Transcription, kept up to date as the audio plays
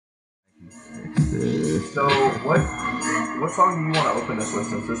So, what song do you want to open this with,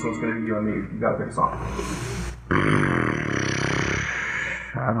 since this one's going to be you and me? You gotta pick a song.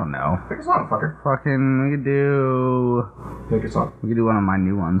 I don't know. Pick a song, fucker. We could do... Pick a song. We could do one of my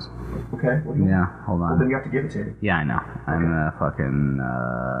new ones. Okay, what do you want? Hold on. Well, then you have to give it to me. Yeah, I know. I'm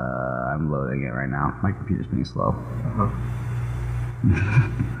I'm loading it right now. My computer's being slow.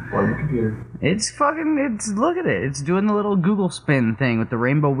 Or your computer. Look at it. It's doing the little Google spin thing with the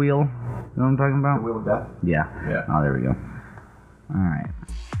rainbow wheel. You know what I'm talking about? The Wheel of Death? Yeah. Oh, there we go. Alright.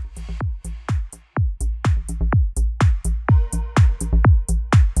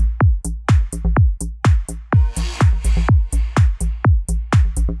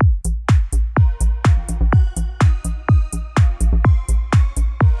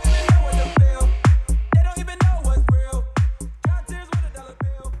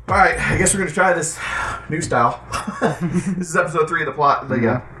 Alright, I guess we're going to try this new style. This is episode 3 of the plot.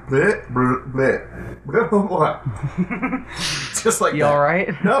 Bleh, bleh, bleh, bleh, bleh. Just like you that. alright?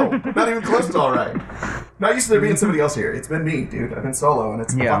 No, not even close to alright. Not used to there being somebody else here. It's been me, dude. I've been solo, and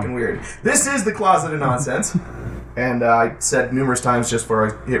it's fucking weird. This is the Closet of Nonsense. And I said numerous times just before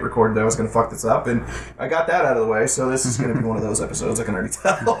I hit record that I was going to fuck this up, and I got that out of the way, so this is going to be one of those episodes, I can already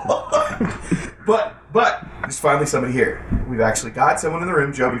tell. But, there's finally somebody here. We've actually got someone in the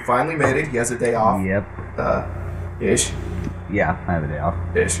room. Joben finally made it. He has a day off. Yep. Ish. Yeah, I have a day off.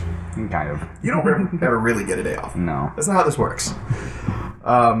 Ish. Kind of. You don't ever really get a day off. No. That's not how this works.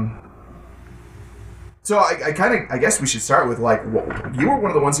 So I guess we should start with, like, you were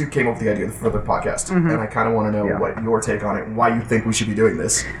one of the ones who came up with the idea for the podcast, and I kind of want to know what your take on it and why you think we should be doing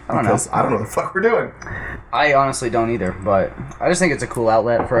this, because I don't know what the fuck we're doing. I honestly don't either, but I just think it's a cool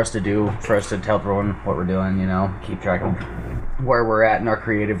outlet for us to tell everyone what we're doing, you know, keep track of where we're at in our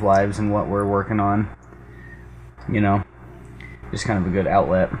creative lives and what we're working on, you know, just kind of a good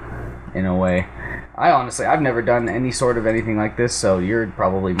outlet in a way. I've never done any sort of anything like this, so you're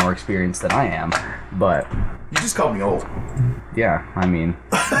probably more experienced than I am, but... You just called me old. Yeah, I mean...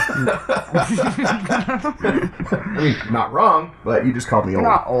 not wrong, but you just called me old.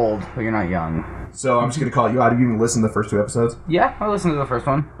 You're not old, but you're not young. So I'm just going to call you out. Have you even listened to the first 2 episodes? Yeah, I listened to the first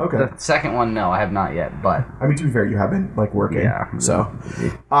one. Okay. The second one, no, I have not yet, but... I mean, to be fair, you have been, like, working. Yeah. So,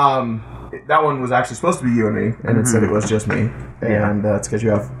 that one was actually supposed to be you and me, and instead it was just me. And it's because you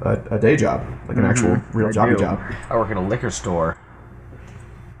have a day job, like an actual real job. I work at a liquor store.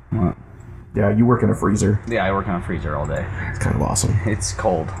 What? Yeah, you work in a freezer. Yeah, I work in a freezer all day. It's kind of awesome. It's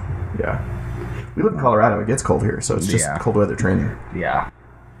cold. Yeah. We live in Colorado. It gets cold here, so it's just cold weather training. Yeah.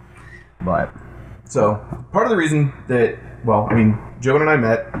 But... So, part of the reason that... Well, I mean, Joben and I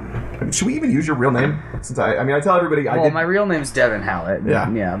met... should we even use your real name? Since I tell everybody... my real name's Devin Hallett.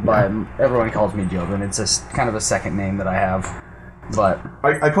 Yeah, but everyone calls me Joben. It's kind of a second name that I have. But...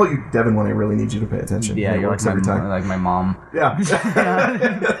 I call you Devin when I really need you to pay attention. Yeah, you're like my mom. Yeah.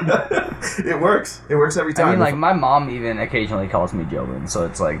 It works. It works every time. I mean, like, my mom even occasionally calls me Joben, so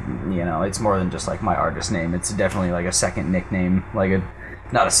it's like, you know, it's more than just, like, my artist name. It's definitely, like, a second nickname.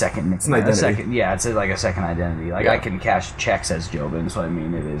 Not a second nickname. It's an identity. It's like a second identity. Like, I can cash checks as Joben, so I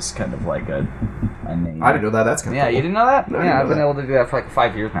mean, it is kind of like a name. I didn't know that. That's kind of cool. You didn't know that? No, I've been able to do that for like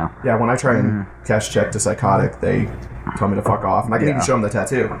 5 years now. Yeah, when I try and cash check to Psychotic, they tell me to fuck off, and I can even show them the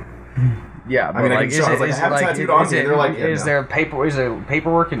tattoo. Yeah, I mean, I can show. I was like, I have it tattooed on me. They're like, is there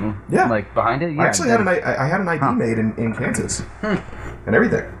paperwork and like behind it? Yeah, I actually had an ID made in Kansas and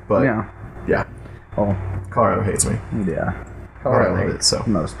everything, but yeah. Oh, Colorado hates me. Yeah. Colorado hates it, so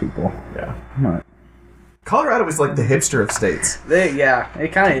most people. Yeah. Right. Colorado is like the hipster of states.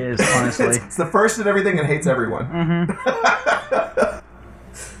 It kind of is, honestly. It's the first of everything and hates everyone. Mm-hmm.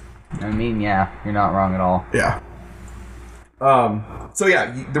 I mean, yeah, you're not wrong at all. Yeah. So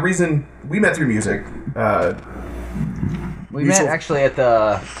yeah, the reason we met through music. We met actually at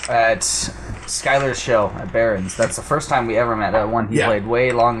Skylar's show at Barron's. That's the first time we ever met. That one he played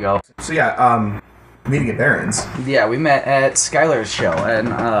way long ago. So yeah, meeting at Barron's. Yeah, we met at Skylar's show, and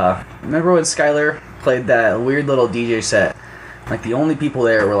remember when Skylar played that weird little DJ set? Like, the only people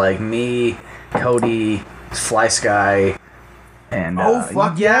there were like me, Cody, Fly Sky, and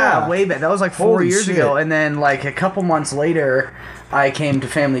way back. That was like 4 years ago. And then like a couple months later, I came to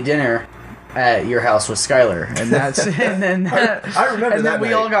family dinner at your house with Skylar, and that's I remember. And then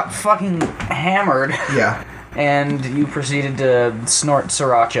we all got fucking hammered. Yeah. And you proceeded to snort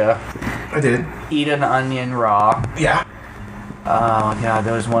sriracha. I did. Eat an onion raw. Yeah. Oh god,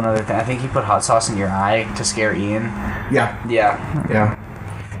 there was one other thing. I think you put hot sauce in your eye to scare Ian. Yeah. Yeah. Yeah.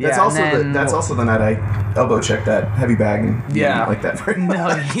 That's also the night elbow checked that heavy bag and you Yeah. didn't like that very much. No,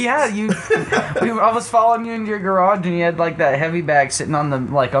 yeah, I was following you into your garage and you had like that heavy bag sitting on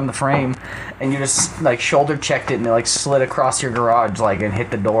the frame, and you just like shoulder checked it and it like slid across your garage like and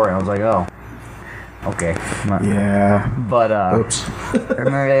hit the door, and I was like, oh, okay. Yeah. But Oops. and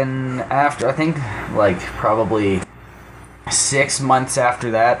then after, I think like probably 6 months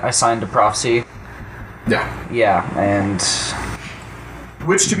after that, I signed to Prophecy. Yeah. Yeah, and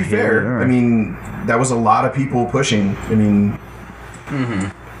Which, to be fair, I mean, that was a lot of people pushing. I mean,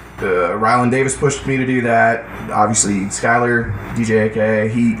 Rylan Davis pushed me to do that. Obviously, Skylar, DJ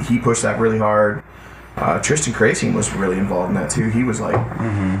AK, he pushed that really hard. Tristan Cracing was really involved in that too. He was like,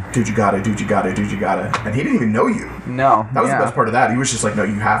 dude, you gotta. And he didn't even know you. no, That was the best part of that. He was just like, no,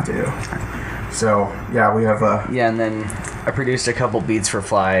 you have to. So, yeah, we have... Yeah, and then I produced a couple beats for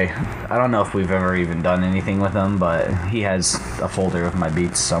Fly. I don't know if we've ever even done anything with him, but he has a folder of my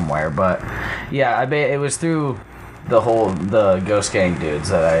beats somewhere. But, yeah, it was through the Ghost Gang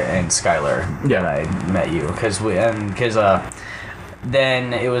dudes and Skylar that I met you. Because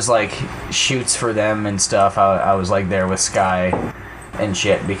then it was like shoots for them and stuff. I was like there with Sky and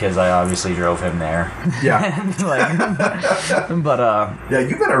shit because I obviously drove him there. Yeah. Yeah,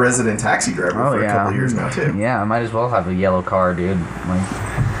 you've been a resident taxi driver for a couple of years now, too. Yeah, I might as well have a yellow car, dude.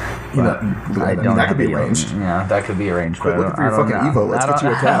 That could be arranged. Yeah, that could be arranged. Quit looking for your fucking Evo. Let's get you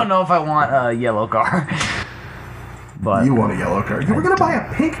a I cab. don't know if I want a yellow car. But you want a yellow car. You were going to buy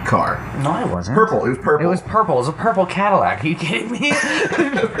a pink car. No, I wasn't. Purple. It was purple. It was purple. It was a purple Cadillac. Are you kidding me?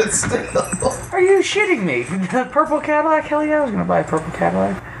 Still. Are you shitting me? The purple Cadillac? Hell yeah, I was going to buy a purple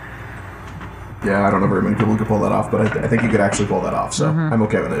Cadillac. Yeah, I don't know very many people who could pull that off, but I think you could actually pull that off, so I'm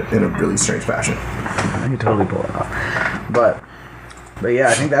okay with it in a really strange fashion. I could totally pull it off. But yeah,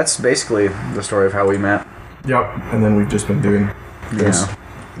 I think that's basically the story of how we met. Yep, and then we've just been doing this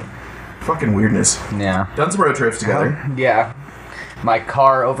fucking weirdness. Yeah. Done some road trips together. Yeah. My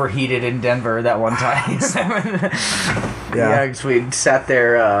car overheated in Denver that one time. Yeah, because we sat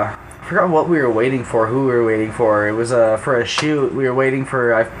there, I forgot what we were waiting for, who we were waiting for. It was for a shoot. We were waiting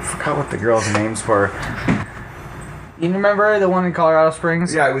for, I forgot what the girls' names were. You remember the one in Colorado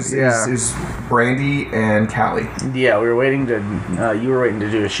Springs? Yeah, it was Brandy and Callie. Yeah, we were waiting to, you were waiting to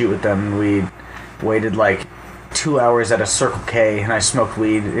do a shoot with them, and we waited like 2 hours at a Circle K, and I smoked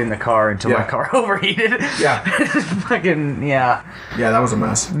weed in the car until my car overheated. Yeah. Fucking, yeah. Yeah, that was a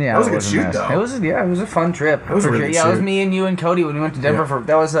mess. Yeah, that was a good shoot, though. It was a fun trip. It was a really good Yeah, shoot. it was me and you and Cody when we went to Denver for,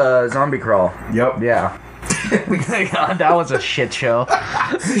 that was a zombie crawl. Yep. Yeah. God, that was a shit show.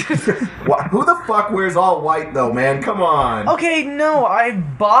 Who the fuck wears all white, though, man? Come on. Okay, no, I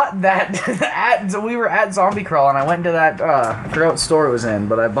bought that we were at Zombie Crawl, and I went to that, I forgot what store it was in,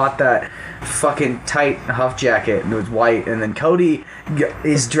 but I bought that fucking tight huff jacket, and it was white, and then Cody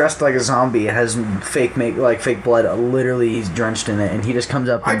is dressed like a zombie, has fake blood, literally he's drenched in it, and he just comes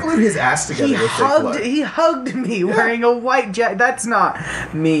up and I glued his ass together with fake blood. He hugged me wearing a white jacket. That's not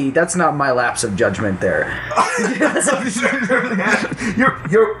me. That's not my lapse of judgment there.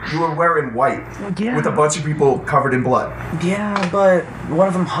 You were wearing white with a bunch of people covered in blood. Yeah, but one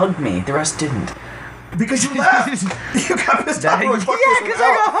of them hugged me. The rest didn't. Because you left. You got pissed off. Yeah, because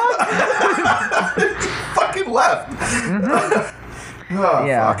I got hugged. You fucking left. Oh,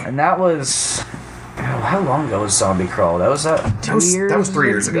 Yeah, fuck. and that was... how long ago was Zombie Crawl? That was 2 years? That was 3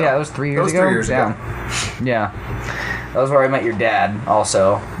 years ago. Yeah, that was 3 years ago? 3 years ago. Yeah. That was where I met your dad,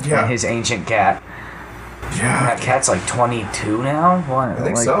 also. Yeah. And his ancient cat. Yeah. That cat's like 22 now? What? I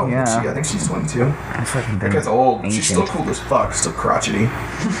think so. Yeah. I think she's 22. I fucking That think cat's old. ancient. She's still cool as fuck. Still crotchety.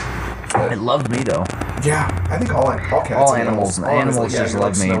 It loved me, though. Yeah. I think all cats All and animals just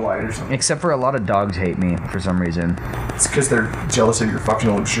love me. Snow White or something. Except for a lot of dogs hate me for some reason. It's because they're jealous of your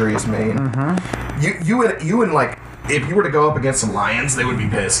fucking luxurious mane. Mm-hmm. You and like, if you were to go up against some lions, they would be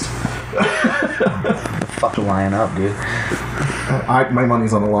pissed. Fuck a lion up, dude. My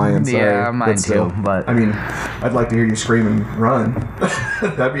money's on the lion. Sorry, Yeah, mine still, too, but... I mean, I'd like to hear you scream and run.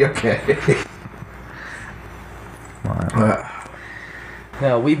 That'd be okay.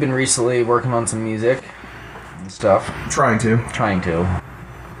 No, we've been recently working on some music and stuff. Trying to.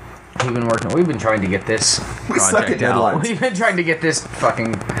 We've been trying to get this We suck at project out. deadlines. We've been trying to get this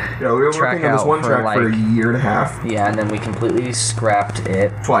fucking Yeah, we were track working on this out one for, track for a like- year and a half. Yeah, and then we completely scrapped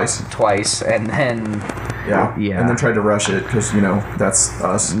it Twice. and then Yeah. Yeah. And then tried to rush it because, that's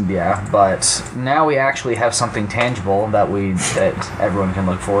us. yeah, but now we actually have something tangible that everyone can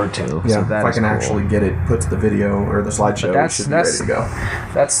look forward to. Yeah, so that if I is can cool. actually get it put to the video or the slideshow, we should be ready to go.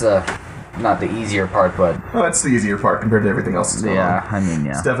 not the easier part, but well, that's the easier part compared to everything else that's going on. I mean,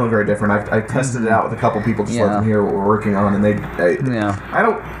 it's definitely very different. I tested it out with a couple people just let them hear what we're working on, and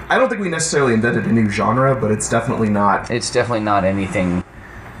I don't think we necessarily invented a new genre, but it's definitely not anything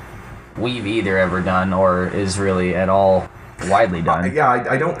we've either ever done or is really at all widely done.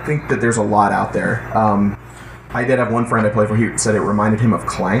 I don't think that there's a lot out there. I did have one friend I played for. He said it reminded him of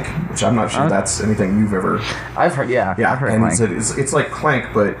Clank, which I'm not sure that's anything you've ever. I've heard, yeah. I've heard and Clank. He said it's like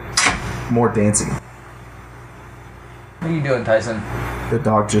Clank, but more dancing. What are you doing, Tyson? The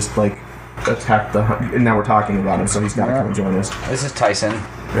dog just attacked the hunt, and now we're talking about him, so he's got to come and join us. This is Tyson.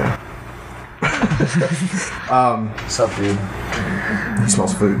 Yeah. What's up, dude? He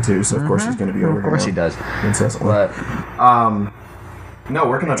smells food too, so of course he's going to be over here. Of course he does. Incessantly. But no,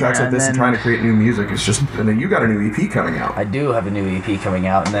 working on tracks like this and trying to create new music is just. And then you got a new EP coming out. I do have a new EP coming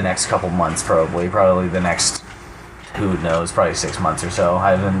out in the next couple months, probably the next, who knows, probably 6 months or so.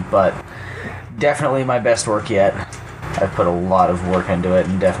 But definitely my best work yet. I've put a lot of work into it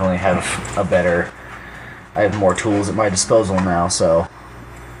and definitely have I have more tools at my disposal now,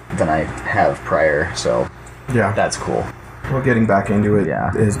 than I have prior. So yeah, that's cool. Well, getting back into it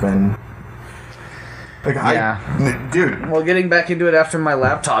has been. Dude. Well, getting back into it after my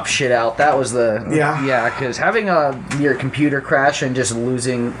laptop shit out, that was because having your computer crash and just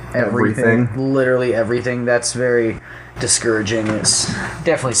losing everything, literally everything, that's very discouraging. It's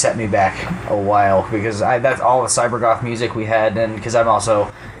definitely set me back a while because that's all the cybergoth music we had, and because I'm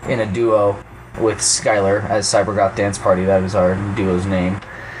also in a duo with Skylar as Cybergoth Dance Party. That was our duo's name,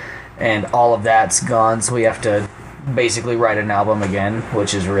 and all of that's gone, so we have to basically write an album again,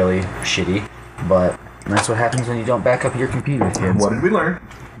 which is really shitty, but that's what happens when you don't back up your computer, kids. What did we learn?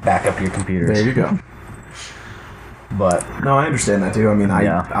 Back up your computers. There you go. But no, I understand that too. I mean,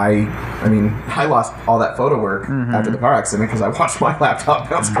 I lost all that photo work after the car accident because I watched my laptop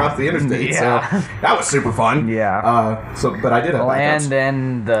bounce across the interstate. So that was super fun. Yeah. But I did have backups. And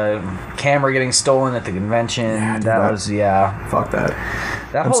then the camera getting stolen at the convention. Yeah, dude, that was Fuck that.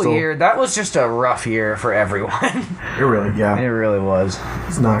 That whole year, that was just a rough year for everyone. It really was.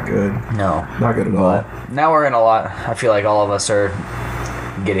 It's not good. No. Not good at all. Now we're in a lot. I feel like all of us are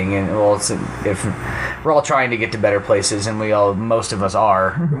getting in. Well, if we're all trying to get to better places, and most of us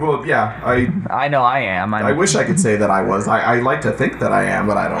are. Well, yeah, I know I am. I wish I could say that I was. I like to think that I am,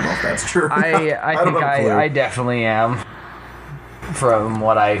 but I don't know if that's true. I think I definitely am. From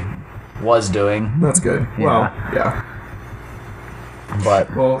what I was doing. That's good. Yeah. Well, yeah. But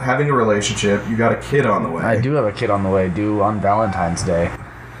having a relationship, you got a kid on the way. I do have a kid on the way, due on Valentine's Day.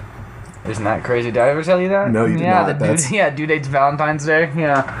 Isn't that crazy? Did I ever tell you that? No, you did not. Due date's Valentine's Day.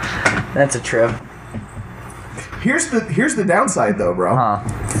 Yeah, that's a trip. Here's the downside, though, bro.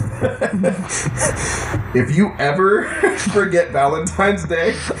 If you ever forget Valentine's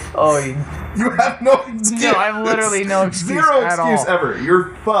Day, you have no excuse. No, I have literally no excuse. Zero excuse ever.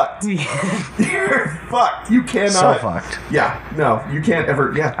 You're fucked. You're fucked. You cannot. So fucked. Yeah. No, you can't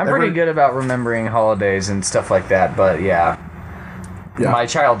ever. Yeah. I'm pretty good about remembering holidays and stuff like that, but yeah. My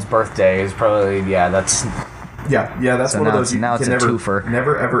child's birthday is probably that's. That's one of those you now can it's a twofer.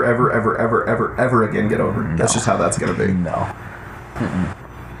 Never, ever, ever, ever, ever, ever, ever again get over. No. That's just how that's gonna be. No.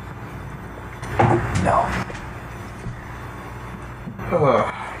 No.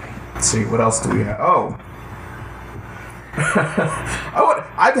 Let's see, what else do we have?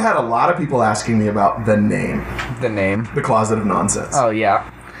 I've had a lot of people asking me about the name. The name? The Closet of Nonsense. Oh, yeah.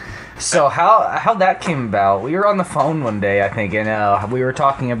 So how that came about? We were on the phone one day, I think, and we were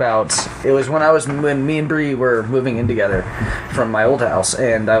talking about. It was when me and Bree were moving in together from my old house,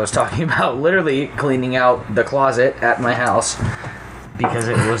 and I was talking about literally cleaning out the closet at my house because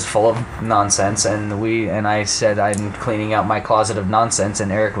it was full of nonsense, and I said I'm cleaning out my closet of nonsense,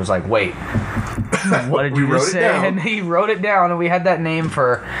 and Eric was like, "Wait, what did you just say?" And he wrote it down, and we had that name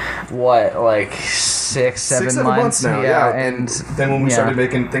for what, like 6-7 months now. Yeah. And then when we started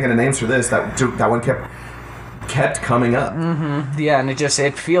thinking of names for this, that one kept coming up. Mm-hmm. Yeah, and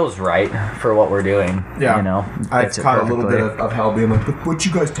it feels right for what we're doing. Yeah, you know, I've caught a little bit of hell being like, "But what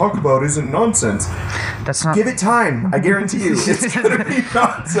you guys talk about isn't nonsense." That's not. Give it time. I guarantee you, it's gonna be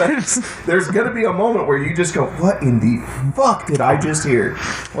nonsense. There's gonna be a moment where you just go, "What in the fuck did I just hear?"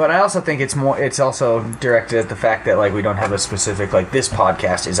 Well, I also think it's also directed at the fact that we don't have a specific this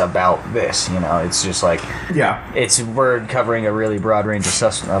podcast is about this. You know, it's just we're covering a really broad range of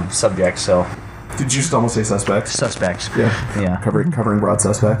subjects. So Did you just almost say suspects? Suspects. Yeah. Covering broad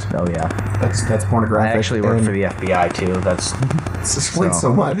suspects. Oh yeah. That's pornographic. I actually work for the FBI too. This explains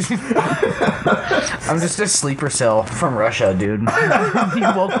so much. I'm just a sleeper cell from Russia, dude.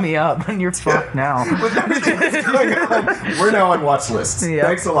 You woke me up and you're fucked now. We're now on watch lists. Yep.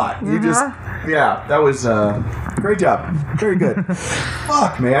 Thanks a lot. You just that was great job. Very good.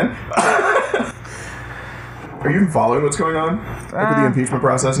 Fuck, man. Are you even following what's going on? With the impeachment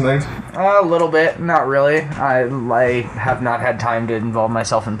process and things? A little bit. Not really. I have not had time to involve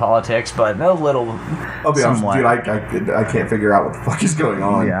myself in politics, but a little. I'll be honest, dude, I can't figure out what the fuck is going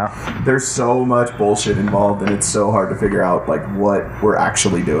on. Yeah. There's so much bullshit involved, and it's so hard to figure out, like, what we're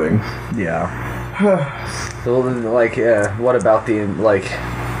actually doing. Yeah. What about the, like...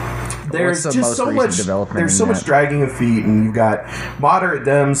 There's just so much dragging of feet, and you've got moderate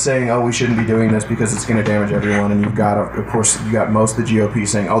Dems saying, "Oh, we shouldn't be doing this because it's going to damage everyone," and you've got, of course, you got most of the GOP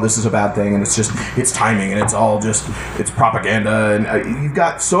saying, "Oh, this is a bad thing," and it's timing, and it's propaganda, and you've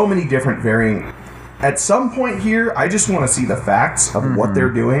got so many different varying. At some point here, I just want to see the facts of what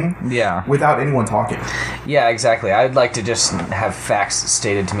they're doing without anyone talking. Yeah, exactly. I'd like to just have facts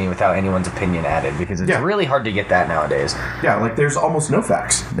stated to me without anyone's opinion added, because it's really hard to get that nowadays. Yeah, like there's almost no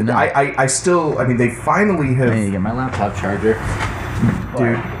facts. No. I still, they finally have... I need to get my laptop charger.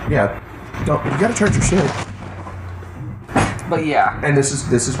 Dude, you gotta charge your shit. But yeah. And this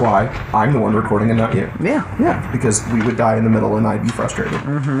is why I'm the one recording and not you. Yeah, because we would die in the middle and I'd be frustrated.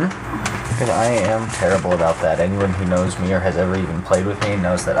 Because I am terrible about that. Anyone who knows me or has ever even played with me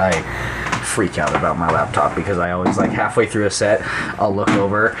knows that I freak out about my laptop, because I always, like, halfway through a set, I'll look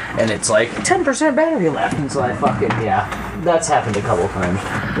over and it's like 10% battery left, and so I fucking, that's happened a couple times.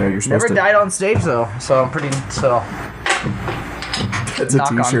 Yeah, you're supposed to... Never died on stage though, so I'm pretty, That's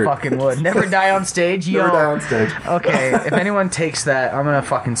knock on fucking wood. Never die on stage, yo. Never die on stage. Okay, if anyone takes that, I'm gonna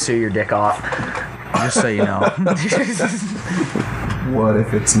fucking sue your dick off. Just so you know. What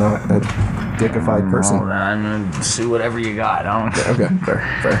if it's not a dickified person? Well, I'm gonna sue whatever you got. I don't care. Okay,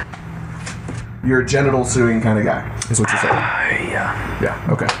 fair. You're a genital suing kind of guy, is what you're saying. Yeah,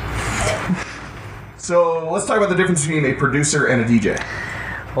 okay. So, let's talk about the difference between a producer and a DJ.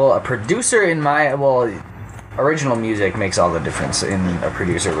 Well, a producer original music makes all the difference in a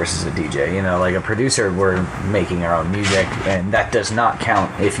producer versus a DJ. You know, like a producer, we're making our own music, and that does not count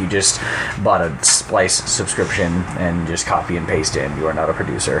if you just bought a Splice subscription and just copy and paste in. You are not a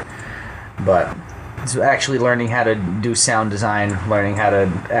producer. But it's actually learning how to do sound design, learning how to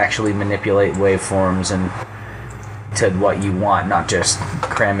actually manipulate waveforms and to what you want, not just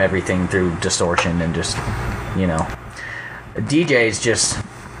cram everything through distortion and just, A DJ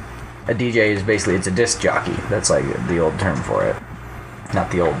is basically, it's a disc jockey. That's like the old term for it. Not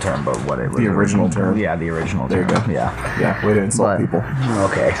the old term, but what it was. The original term. Yeah, the original term. There you go. Yeah, way to insult people.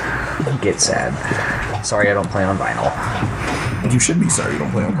 Okay. Get sad. Sorry I don't play on vinyl. You should be sorry you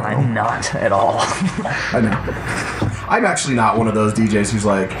don't play on vinyl. I'm not at all. I know. I'm actually not one of those DJs who's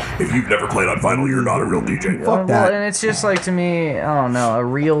like, if you've never played on vinyl, you're not a real DJ. Fuck that. Well, and it's just like, to me, I don't know, I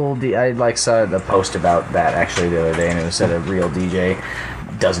saw a post about that actually the other day, and it said a real DJ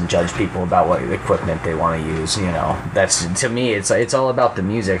doesn't judge people about what equipment they want to use. That's, to me, it's all about the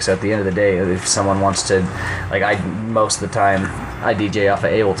music. So at the end of the day, if someone wants to, most of the time I DJ off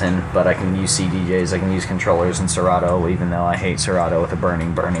of Ableton, but I can use CDJs, I can use controllers and Serato, even though I hate Serato with a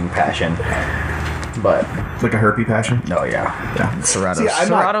burning passion. But like a herpy passion? Oh yeah. Serato.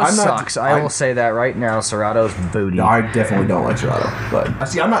 Serato sucks. I will say that right now. Serato's booty. No, I definitely don't like Serato. But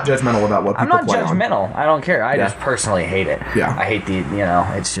I'm not judgmental about what people play on. I'm not judgmental. I don't care. I just personally hate it. Yeah. I hate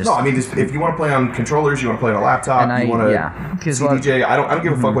it's just. No, if you want to play on controllers, you want to play on a laptop, you want to CDJ. I don't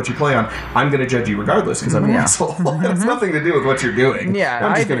give a fuck what you play on. I'm going to judge you regardless because I'm an asshole. It has nothing to do with what you're doing. Yeah.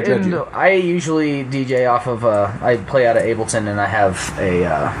 I'm just going to judge you. I usually DJ off of I play out of Ableton, and I have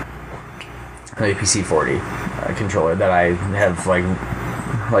an APC-40 controller that I have like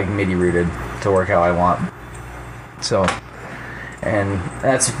MIDI rooted to work how I want. So, and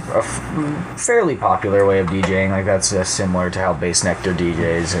that's a fairly popular way of DJing. Like, that's similar to how Bass Nectar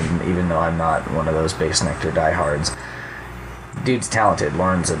DJs, and even though I'm not one of those Bass Nectar diehards, dude's talented.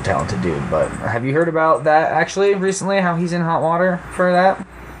 Lauren's a talented dude. But have you heard about that actually recently? How he's in hot water for that?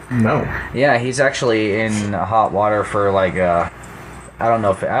 No. Yeah, he's actually in hot water for I don't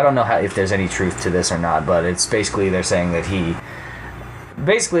know if there's any truth to this or not, but it's basically they're saying that he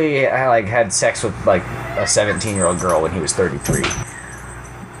basically had sex with a 17-year-old girl when he was 33,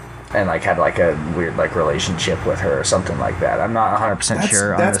 and had a weird relationship with her or something like that. I'm not 100%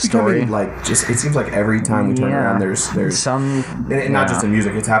 sure on the story. It seems like every time we turn around, there's some, and not just in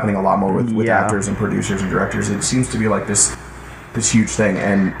music. It's happening a lot more with actors and producers and directors. It seems to be like this this huge thing,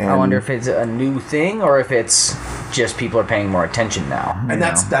 and I wonder if it's a new thing or if it's just people are paying more attention now. And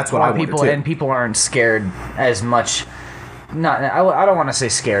that's what I wonder too. And people aren't scared as much. I don't want to say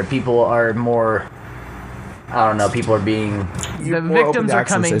scared. People are more. I don't know. People are being. The victims are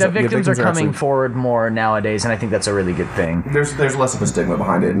coming. The victims are coming forward more nowadays, and I think that's a really good thing. There's less of a stigma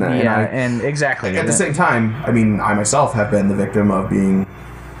behind it, and exactly. At the same time, I mean, I myself have been the victim of being,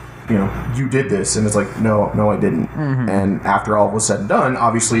 you did this, and it's like, no, I didn't. Mm-hmm. And after all was said and done,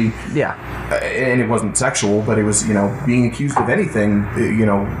 obviously, and it wasn't sexual, but it was, being accused of anything,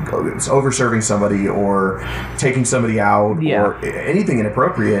 it's over-serving somebody or taking somebody out or anything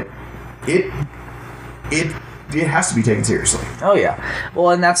inappropriate. It has to be taken seriously. Oh yeah.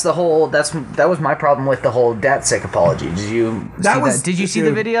 Well, and that was my problem with the whole dat sick apology. Did you see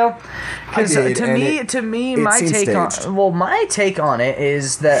the video? Because to me, my take on it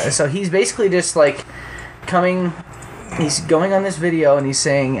is that so he's basically just like he's going on this video and he's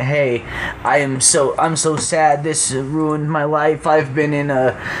saying, "Hey, I'm so sad. This ruined my life. I've been in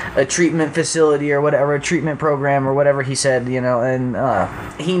a treatment facility or whatever, a treatment program or whatever." He said, and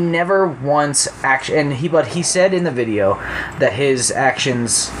he never once but he said in the video that his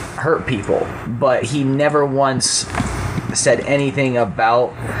actions hurt people, but he never once said anything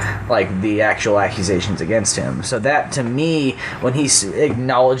about like the actual accusations against him. So that to me, when he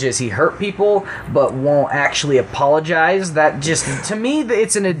acknowledges he hurt people but won't actually apologize, that just to me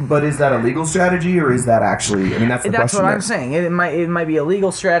it's But is that a legal strategy or is that actually? I mean, that's the question. That's what I'm saying. It might be a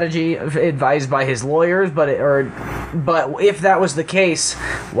legal strategy advised by his lawyers, but if that was the case,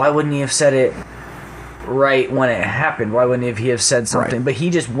 why wouldn't he have said it right when it happened? Why wouldn't he have said something? Right. But he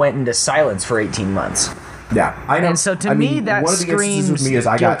just went into silence for 18 months. Yeah, I know. And so to me, that one of the screams instances with me is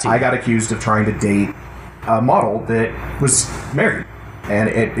I got accused of trying to date a model that was married, and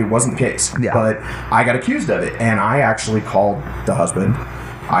it wasn't the case. Yeah. But I got accused of it, and I actually called the husband.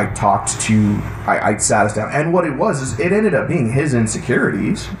 I sat us down, and what it was is it ended up being his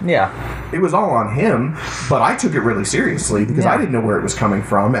insecurities. Yeah. It was all on him, but I took it really seriously because I didn't know where it was coming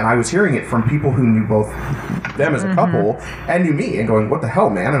from, and I was hearing it from people who knew both them as a couple and knew me, and going, "What the hell,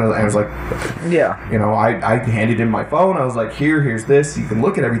 man?" And I was like, "Yeah." I handed him my phone. I was like, "Here's this. You can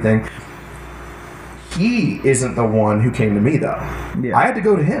look at everything." He isn't the one who came to me, though. Yeah. I had to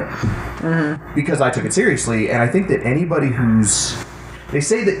go to him because I took it seriously, and I think that anybody they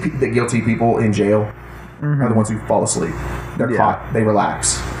say that the guilty people in jail are the ones who fall asleep. They're caught, they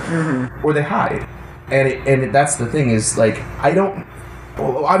relax, or they hide. And that's the thing is, like,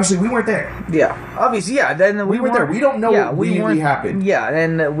 well, obviously we weren't there. Yeah, obviously, yeah. Then we weren't there. We don't know what really happened. Yeah,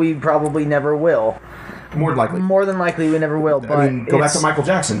 and we probably never will. More than likely, we never will. But I mean, go back to Michael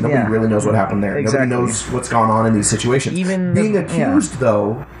Jackson. Nobody really knows what happened there. Exactly. Nobody knows what's gone on in these situations. Even being accused,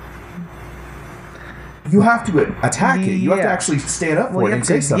 though, you have to attack it. You have to actually stand up for it and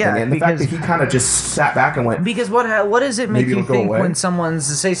say something. And the fact that he kind of just sat back and went... Because what does it make you think when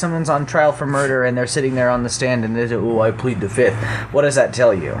someone's on trial for murder and they're sitting there on the stand and they say, "Oh, I plead the fifth." What does that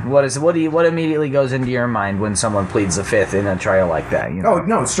tell you? What immediately goes into your mind when someone pleads the fifth in a trial like that? Oh,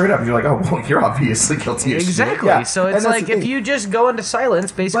 no, straight up. You're like, "Oh, well, you're obviously guilty of shit." Exactly. Yeah. So it's like if you just go into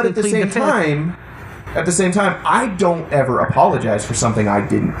silence, basically plead the fifth. At the same time, I don't ever apologize for something I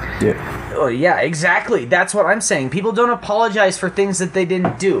didn't do. Oh, yeah, exactly. That's what I'm saying. People don't apologize for things that they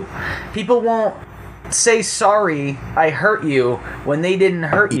didn't do. People won't say, "Sorry, I hurt you," when they didn't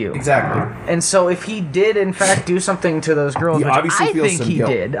hurt you. Exactly. And so if he did, in fact, do something to those girls, which I think he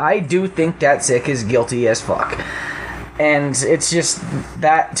did, I do think that sick is guilty as fuck. And it's just,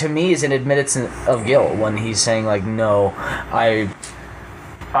 that, to me, is an admittance of guilt when he's saying, like, "No,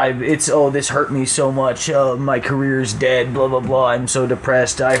 this hurt me so much, my career's dead, blah, blah, blah, I'm so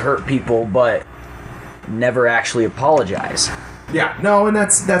depressed, I hurt people," but never actually apologize. Yeah, no, and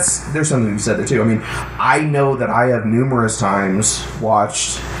there's something you said there too. I mean, I know that I have numerous times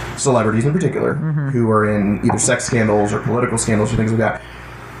watched celebrities in particular who are in either sex scandals or political scandals or things like that.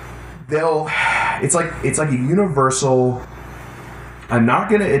 It's like a universal... I'm not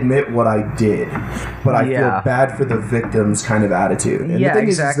going to admit what I did, but I feel bad for the victims kind of attitude. And the thing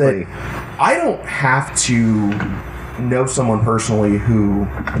is that I don't have to know someone personally who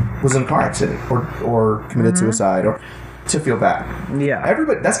was in a car accident or committed suicide or to feel bad. Yeah.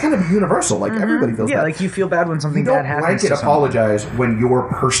 Everybody, that's kind of universal. Like, everybody feels bad. Yeah, like you feel bad when something bad happens. You don't blanket apologize when you're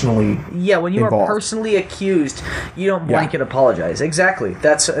personally when you involved. are personally accused, you don't blanket apologize. Exactly.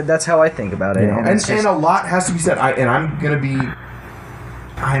 That's how I think about it. And a lot has to be said.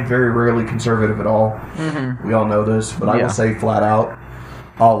 I'm very rarely conservative at all. We all know this, but I will say flat out,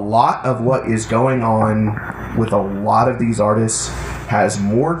 a lot of what is going on with a lot of these artists has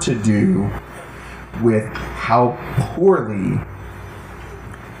more to do with how poorly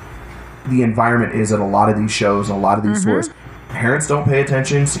the environment is at a lot of these shows, a lot of these tours. Parents don't pay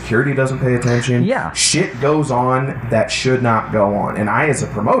attention. Security doesn't pay attention. Yeah. Shit goes on that should not go on. And I, as a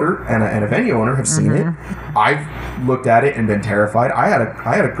promoter and a venue owner, have seen it. I've looked at it and been terrified. I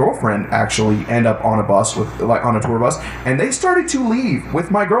had a girlfriend actually end up on a bus on a tour bus, and they started to leave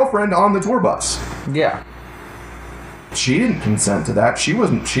with my girlfriend on the tour bus. Yeah. She didn't consent to that. She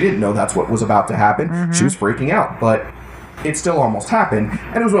didn't know that's what was about to happen. She was freaking out, but it still almost happened.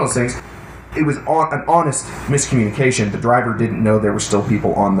 And it was one of those things. It was an honest miscommunication. The driver didn't know there were still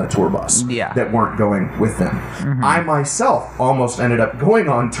people on the tour bus that weren't going with them. I myself almost ended up going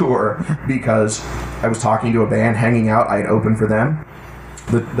on tour because I was talking to a band, hanging out. I had opened for them.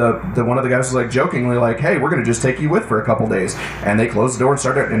 The one of the guys was like jokingly like, "Hey, we're gonna just take you with for a couple days," and they closed the door and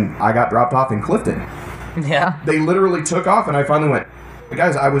started. And I got dropped off in Clifton. Yeah. They literally took off, and I finally went,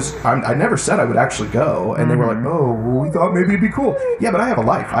 "Guys, I never said I would actually go." And they were like, "Oh, well, we thought maybe it'd be cool." Yeah, but I have a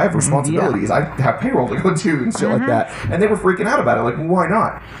life. I have responsibilities. I have payroll to go to and shit like that. And they were freaking out about it. Like, well, why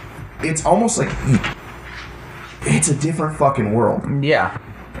not? It's almost like it's a different fucking world. Yeah.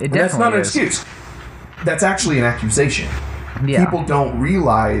 It definitely That's not an is. excuse. That's actually an accusation. Yeah. People don't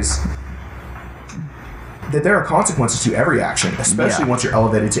realize that there are consequences to every action, especially once you're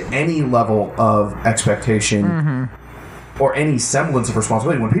elevated to any level of expectation or any semblance of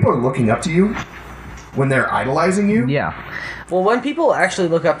responsibility. When people are looking up to you, when they're idolizing you. Yeah. Well, when people actually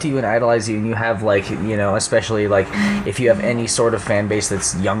look up to you and idolize you, and you have, like, you know, especially, like, if you have any sort of fan base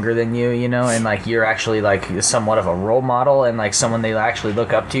that's younger than you, you know, and, like, you're actually, like, somewhat of a role model and, like, someone they actually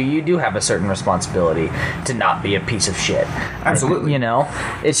look up to, you do have a certain responsibility to not be a piece of shit. Absolutely. You know?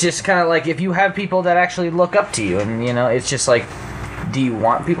 It's just kind of like, if you have people that actually look up to you, and, you know, it's just like, do you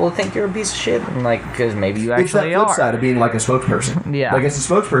want people to think you're a piece of shit? And, like, because maybe you actually are. It's that flip side of being like a spokesperson. Yeah. Like, as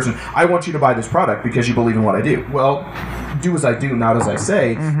a spokesperson, I want you to buy this product because you believe in what I do. Well, do as I do, not as I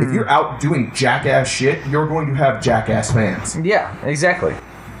say. If you're out doing jackass shit, you're going to have jackass fans. Yeah, exactly.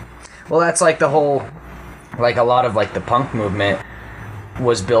 Well, that's like the whole, like, a lot of, like, the punk movement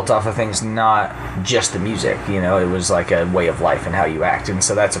was built off of things, not just the music, you know, it was like a way of life and how you act, and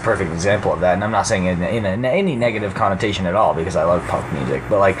so that's a perfect example of that. And I'm not saying in any negative connotation at all, because I love punk music,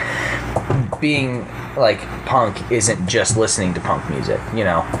 but, like, being, like, punk isn't just listening to punk music, you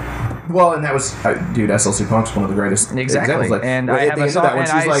know. Well, and that was, dude, SLC Punk's one of the greatest examples. Like, and I have a song, and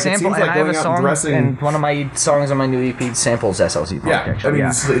I sample, and I have a song, and one of my songs on my new EP samples SLC Punk. Yeah, actually. I mean,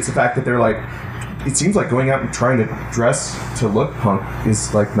 it's the fact that they're like, it seems like going out and trying to dress to look punk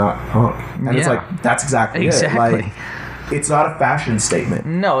is, like, not punk. And it's like, that's exactly it. Like, it's not a fashion statement.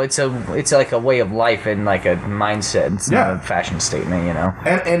 No, it's like a way of life and, like, a mindset. It's not a fashion statement, you know.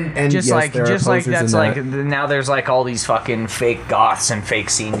 And just yes, like that's like that. now there's, like, all these fucking fake goths and fake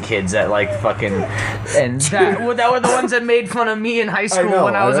scene kids that, like, fucking, and that were the ones that made fun of me in high school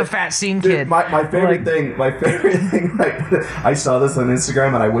when I was a fat scene kid. My favorite thing, like, I saw this on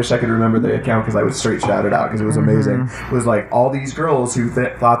Instagram, and I wish I could remember the account because I would straight shout it out because it was amazing. It was like all these girls who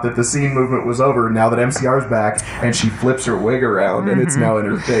thought that the scene movement was over, now that MCR's back, and she flips her wig around and it's now in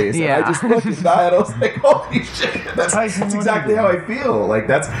her face. Yeah. And I just looked and died. I was like, holy shit. That's exactly how I feel. Like,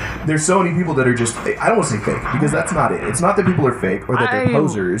 there's so many people that are just, I don't want to say fake, because that's not it. It's not that people are fake or that they're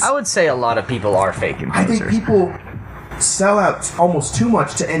posers. I would say a lot of people are fake and posers. I think people sell out almost too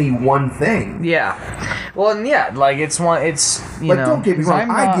much to any one thing. Yeah. Well, and yeah, like, you like, know, don't get me wrong,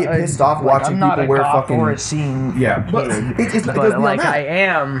 I get pissed off watching people wear fucking, or a scene but it goes beyond like that. I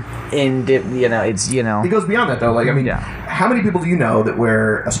am in, you know, it's, you know, it goes beyond that though. Like, I mean, how many people do you know that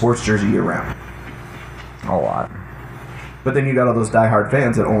wear a sports jersey year round? a lot. But then you got all those diehard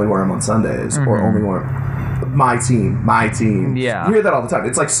fans that only wear them on Sundays or only wear my team. Yeah. You hear that all the time.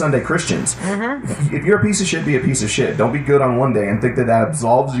 It's like Sunday Christians. If you're a piece of shit, be a piece of shit. Don't be good on one day and think that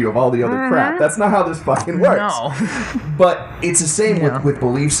absolves you of all the other crap. That's not how this fucking works. No. But it's the same with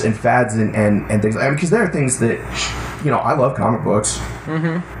beliefs and fads and things. I mean, because there are things that, you know, I love comic books.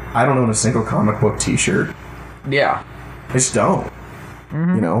 I don't own a single comic book t-shirt. Yeah. I just don't.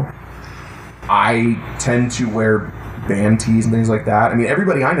 You know? I tend to wear band tees and things like that. I mean,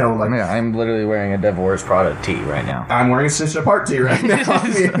 everybody I know, like... Yeah, I'm literally wearing a Devil Wears Prada tee right now. I'm wearing a Stitched Apart tee right now. I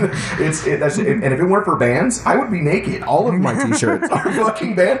mean, and if it weren't for bands, I would be naked. All of my t-shirts are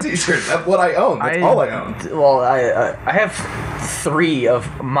fucking band t-shirts. That's what I own. That's all I own. Well, I have 3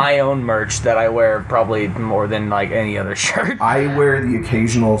 of my own merch that I wear probably more than, like, any other shirt. I wear the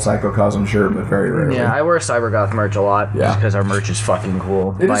occasional Psychocosm shirt, but very rarely. Yeah, I wear Cybergoth merch a lot just because our merch is fucking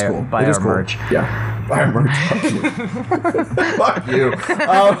cool. It is cool. Buy our merch. Yeah. Buy our merch. Fuck you. Fuck you.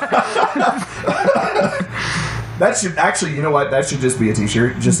 That should actually, you know what? That should just be a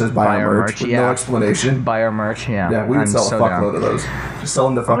T-shirt. It just says buy our merch with no explanation. Buy our merch, yeah. Yeah, we would sell a fuckload of those. Just sell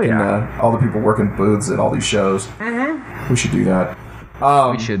them to fucking all the people working booths at all these shows. Mm-hmm. We should do that.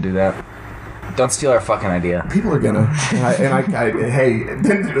 We should do that. Don't steal our fucking idea. People are gonna. Hey,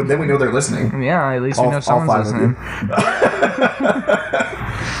 then we know they're listening. Yeah, at least we know someone's listening.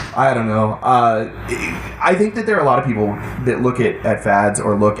 I don't know. I think that there are a lot of people that look at fads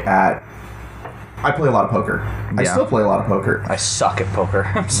or look at... I play a lot of poker. I still play a lot of poker. I suck at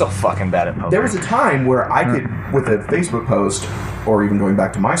poker. I'm so fucking bad at poker. There was a time where I could, with a Facebook post, or even going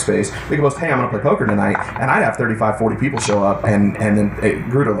back to MySpace, they could post, hey, I'm going to play poker tonight, and I'd have 35, 40 people show up, and then it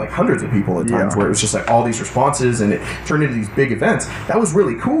grew to like hundreds of people at times, where it was just like all these responses, and it turned into these big events. That was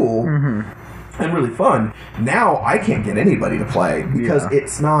really cool. Mm-hmm. And really fun. Now I can't get anybody to play because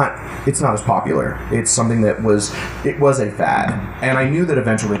it's not as popular. It's something that was a fad, and I knew that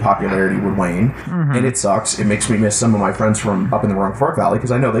eventually popularity would wane, and it sucks. It makes me miss some of my friends from up in the Roaring Fork Valley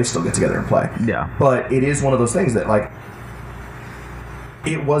because I know they still get together and play. Yeah, but it is one of those things that like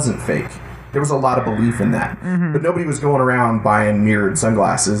it wasn't fake. There was a lot of belief in that. Mm-hmm. But nobody was going around buying mirrored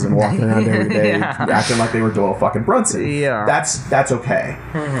sunglasses and walking around every day acting like they were Doyle fucking Brunson. Yeah. That's okay.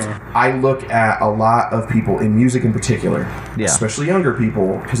 Mm-hmm. I look at a lot of people in music in particular, especially younger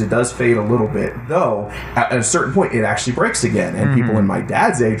people, because it does fade a little bit, though at a certain point it actually breaks again. And people in my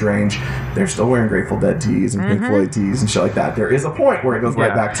dad's age range, they're still wearing Grateful Dead tees and Pink Floyd tees and shit like that. There is a point where it goes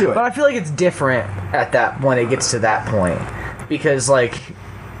right back to it. But I feel like it's different at that when it gets to that point. Because like...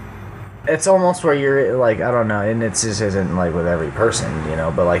 It's almost where you're, like, I don't know, and it just isn't, like, with every person, you know,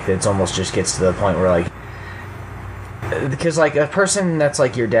 but, like, it's almost just gets to the point where, like, because, like, a person that's,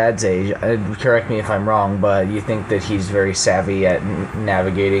 like, your dad's age, correct me if I'm wrong, but you think that he's very savvy at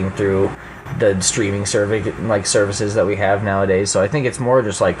navigating through the streaming services that we have nowadays, so I think it's more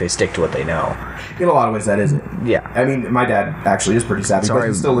just, like, they stick to what they know. In a lot of ways, that is it. Yeah. I mean, my dad actually is pretty savvy, but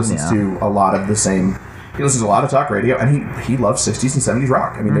he still listens to a lot of the same... He listens to a lot of talk radio, and he loves 60s and 70s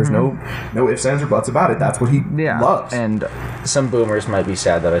rock. I mean, there's no ifs, ands, or buts about it. That's what he loves. And some boomers might be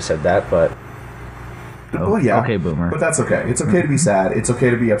sad that I said that, but... Well, yeah. Okay, boomer. But that's okay. It's okay to be sad. It's okay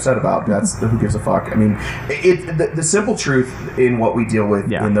to be upset about. That's who gives a fuck. I mean, the simple truth in what we deal with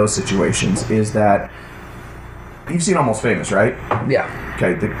in those situations is that... You've seen Almost Famous, right? Yeah.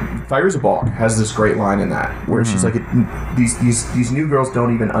 Okay, the Fire is a Bog has this great line in that where she's like, these new girls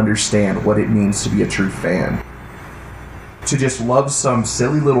don't even understand what it means to be a true fan. To just love some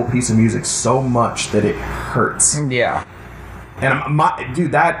silly little piece of music so much that it hurts. Yeah. And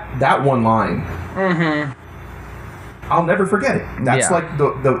dude, that one line, I'll never forget it. That's like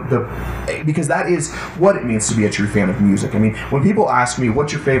the because that is what it means to be a true fan of music. I mean, when people ask me,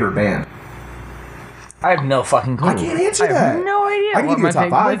 what's your favorite band? I have no fucking clue. I can't answer that. I have no idea. I can give you a top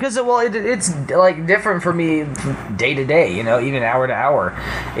 5. Because, it's like different for me day to day, you know, even hour to hour.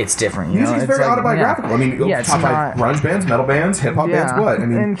 It's different, you Music know? is very autobiographical. I mean, it's top 5 grunge bands, metal bands, hip-hop bands, what? I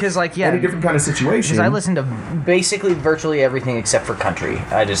mean, because, like, any different kind of situation. Because I listen to basically virtually everything except for country.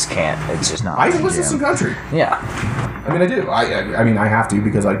 I just can't. It's just not. I even listen to some country. Yeah. I mean, I do. I mean, I have to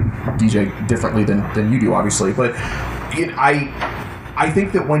because I DJ differently than you do, obviously. But I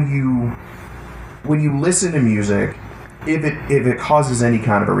think that when you listen to music, if it causes any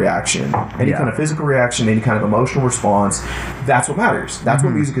kind of a reaction, any kind of physical reaction, any kind of emotional response, that's what matters. That's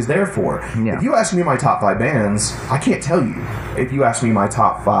what music is there for. Yeah. If you ask me my top 5 bands, I can't tell you. If you ask me my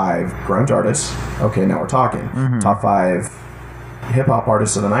top 5 grunge artists, okay, now we're talking. Top 5 hip-hop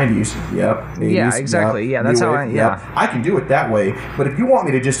artists of the 90s, 80s, yeah, exactly. Yeah, that's how I can do it that way. But if you want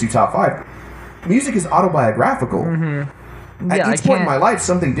me to just do top 5, music is autobiographical. At each point in my life,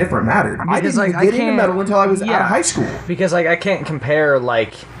 something different mattered. I didn't get into metal until I was out of high school. Because, like, I can't compare,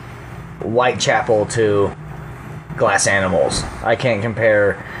 like, Whitechapel to Glass Animals. I can't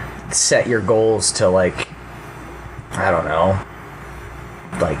compare Set Your Goals to, like, I don't know,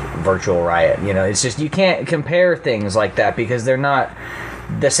 like, Virtual Riot. You know, it's just, you can't compare things like that because they're not...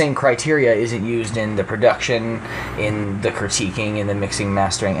 The same criteria isn't used in the production, in the critiquing, in the mixing,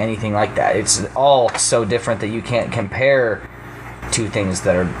 mastering, anything like that. It's all so different that you can't compare two things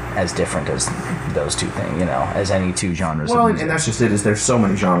that are as different as those two things, you know, as any two genres. Well, and that's just it. Is there's so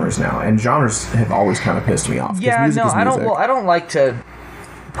many genres now, and genres have always kind of pissed me off. Yeah, no, I don't. Well, I don't like to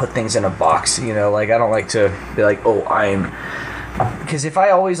put things in a box. You know, like I don't like to be like, oh, I'm. Because if I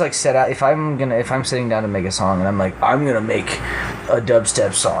always like set out, if I'm sitting down to make a song and I'm like, I'm gonna make a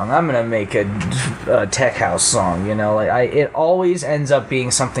dubstep song, I'm gonna make a tech house song, you know, like it always ends up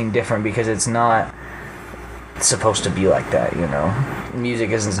being something different because it's not supposed to be like that, you know. Music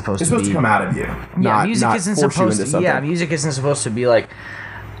isn't supposed to be. It's supposed to come out of you. Music isn't supposed to be like,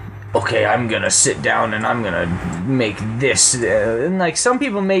 okay, I'm gonna sit down and I'm gonna make this, and like some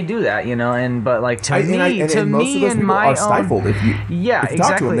people may do that, you know, but like to me, most of those people are stifled if you exactly,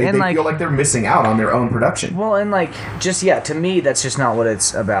 talk to them, they like, feel like they're missing out on their own production. Well, and like just to me, that's just not what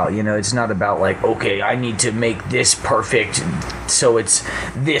it's about, you know. It's not about like, okay, I need to make this perfect, so it's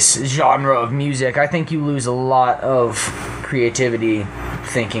this genre of music. I think you lose a lot of creativity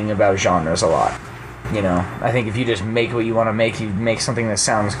thinking about genres a lot. You know, I think if you just make what you want to make, you make something that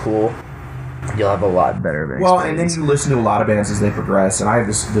sounds cool, you'll have a lot better of an experience. Well, and then you listen to a lot of bands as they progress, and I have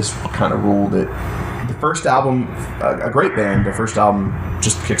this kind of rule that the first album, a great band, the first album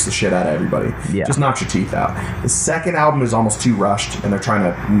just kicks the shit out of everybody. Yeah. Just knocks your teeth out. The second album is almost too rushed, and they're trying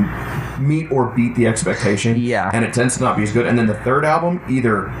to meet or beat the expectation. Yeah. And it tends to not be as good. And then the third album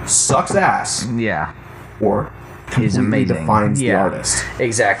either sucks ass. Yeah. Or completely defines the artist.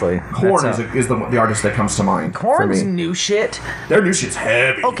 Exactly. Korn is the artist that comes to mind. Korn's new shit. Their new shit's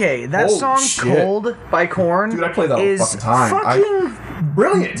heavy. Okay, that song "Cold" by Korn, dude, I play that all the fucking time.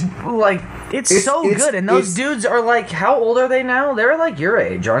 Brilliant. Like it's so good, and those dudes are like, how old are they now? They're like your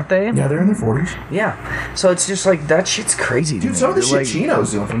age, aren't they? Yeah, they're in their 40s. Yeah, so it's just like that shit's crazy. Dude, some of the shit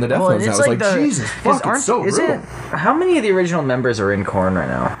Chino's doing from the Deftones, I was like, Jesus fuck, it's so real. How many of the original members are in Korn right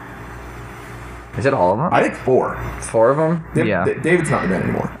now? Is it all of them? I think 4. 4 of them? David's not in the band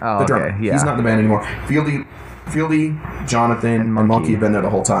anymore. Oh, the drummer. Okay, yeah. He's not in the band anymore. Fieldy, Jonathan, and Monkey have been there the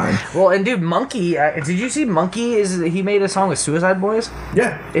whole time. Well, and dude, Monkey, did you see Monkey? He made a song with Suicide Boys?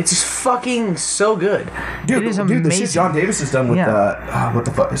 Yeah. It's just fucking so good. Dude, it is amazing. The shit John Davis has done with what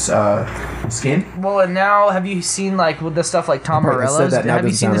the fuck is Skin? Well, and now have you seen like with the stuff like Tom Morello's? Have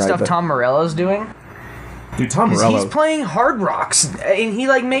you seen the stuff Tom Morello's doing? Dude, Tom Morello. He's playing hard rocks, and he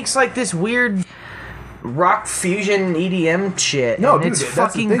like makes like this weird rock fusion EDM shit. No, and dude, it's that's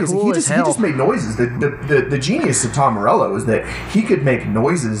fucking the thing. cool He just made noises. The genius of Tom Morello is that he could make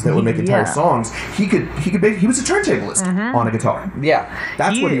noises that would make entire songs. He was a turntablist on a guitar. Yeah,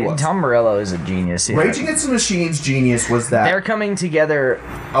 that's what he was. Tom Morello is a genius. Yeah. Rage Against the Machine's genius was that they're coming together.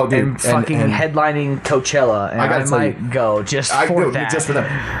 Oh, dude, and fucking headlining Coachella, and I might go just for that. Just for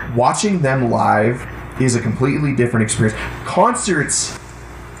them. Watching them live is a completely different experience. Concerts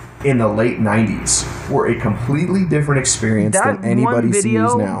in the late 90s were a completely different experience than anybody sees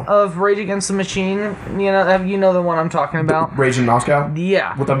now. Of Rage Against the Machine, you know the one I'm talking about? Rage in Moscow?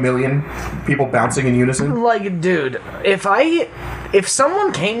 Yeah. With 1 million people bouncing in unison? Like, dude, if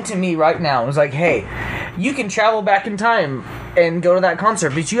someone came to me right now and was like, hey, you can travel back in time and go to that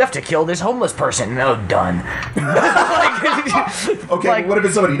concert, but you have to kill this homeless person. No, done. Okay, like, what if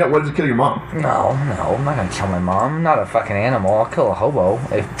it's somebody, what if you kill your mom? No, I'm not gonna kill my mom. I'm not a fucking animal. I'll kill a hobo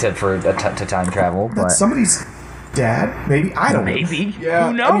to time travel. That's somebody's dad, maybe? I don't know. Maybe. Yeah,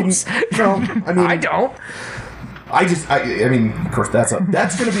 who knows? I don't. I mean, of course, that's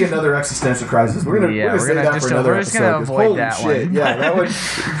going to be another existential crisis. We're going to save that for another episode. We're just going to avoid that shit. one. Yeah, that one.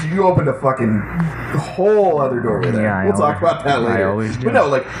 You opened a fucking whole other doorway there. Yeah, we'll talk about that later. I always do. But no,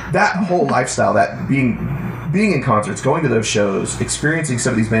 like that whole lifestyle, that being in concerts, going to those shows, experiencing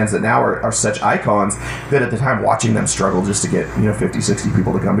some of these bands that now are such icons that at the time watching them struggle just to get 50, 60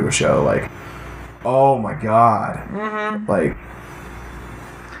 people to come to a show, like, oh my god, like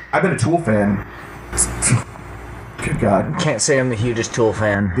I've been a Tool fan. Good God. Can't say I'm the hugest Tool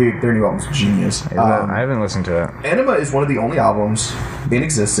fan. Dude, their new album's genius. I haven't listened to it. Enema is one of the only albums in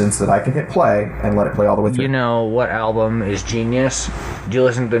existence that I can hit play and let it play all the way through. You know what album is genius? Did you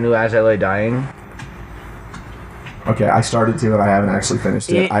listen to the new As I Lay Dying? Okay, I started to and I haven't actually finished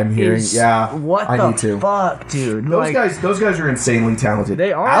it. I'm hearing, what I need to. Fuck, dude. Those guys are insanely talented.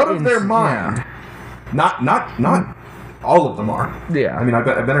 They are out of their mind. Yeah. Not all of them are. Yeah. I mean, I've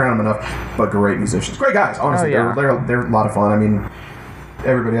been around them enough, but great musicians, great guys. Honestly, they're a lot of fun. I mean,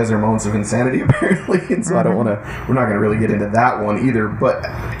 everybody has their moments of insanity apparently, and so I don't want to. We're not going to really get into that one either. But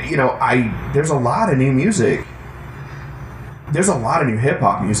there's a lot of new music. There's a lot of new hip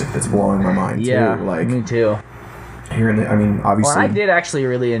hop music that's blowing my mind too. Like me too. Obviously. Well, I did actually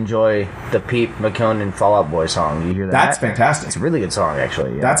really enjoy the Pete McConan Fall Out Boy song. You hear that? That's fantastic. It's a really good song,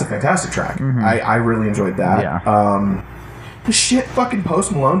 actually. Yeah. That's a fantastic track. I really enjoyed that. Yeah. The shit fucking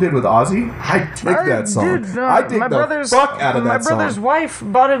Post Malone did with Ozzy, I dig that song. Dude, I dig the fuck out of that song. My brother's wife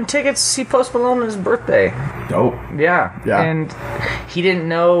bought him tickets to see Post Malone on his birthday. Dope. Yeah. And he didn't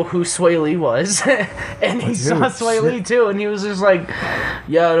know who Sway Lee was, and he saw Sway Lee too, and he was just like,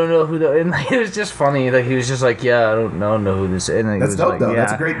 "Yeah, I don't know who and it was just funny that he was just like, "Yeah, I don't know who this is." And that's dope, though. Yeah.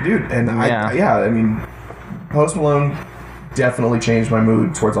 That's a great dude, and I mean, Post Malone definitely changed my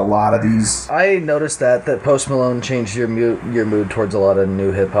mood towards a lot of these. I noticed that Post Malone changed your mood towards a lot of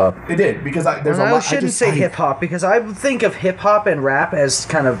new hip hop. It did, because there's a lot. I shouldn't say hip hop, because I think of hip hop and rap as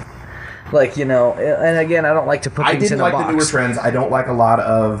kind of Like, you know, and again, I don't like to put things in a box. I didn't like the newer trends. I don't like a lot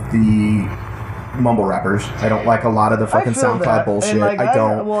of the mumble rappers. I don't like a lot of the fucking SoundCloud bullshit. Like, I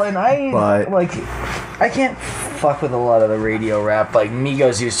don't. I can't fuck with a lot of the radio rap. Like,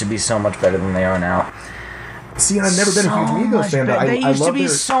 Migos used to be so much better than they are now. See, I've never been a huge Migos fan, but they used to be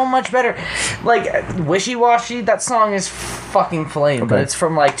so much better. Like, Wishy Washy, that song is fucking flame, but it's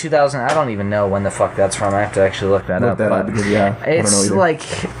from like 2000. I don't even know when the fuck that's from. I have to actually look that up. Because, I don't know either. Like,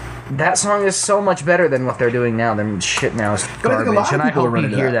 that song is so much better than what they're doing now. Their shit now is garbage, and I hope you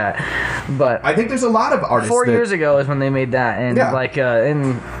hear that. But I think there's a lot of artists. 4 years ago is when they made that, and God,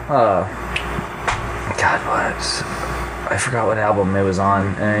 what? I forgot what album it was on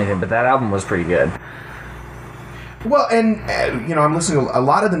and anything, but that album was pretty good. Well, and, I'm listening to a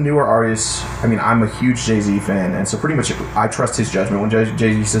lot of the newer artists. I mean, I'm a huge Jay-Z fan, and so pretty much I trust his judgment. When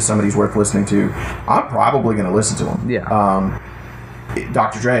Jay-Z says somebody's worth listening to, I'm probably going to listen to him. Yeah.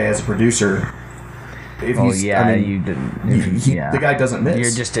 Dr. Dre, as a producer... the guy doesn't miss. You're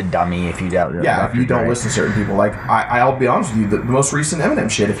just a dummy if you doubt it. Yeah, if you don't listen to certain people. Like, I'll be honest with you, the most recent Eminem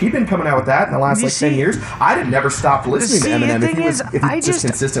shit, if he'd been coming out with that in the last 10 years, I'd have never stopped listening to Eminem if he just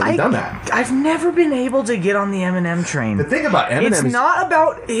consistently done that. I've never been able to get on the Eminem train. The thing about Eminem it's not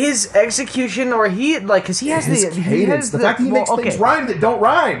about his execution or because he has his cadence. The fact that he makes things rhyme that don't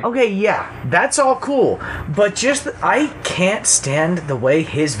rhyme. Okay, yeah, that's all cool. But I can't stand the way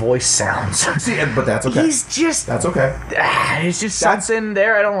his voice sounds. See, but that's okay. That's okay. It's just something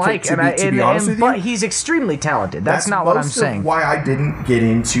there I don't like, but he's extremely talented. That's not what I'm saying. Why I didn't get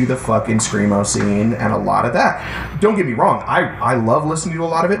into the fucking screamo scene and a lot of that. Don't get me wrong. I love listening to a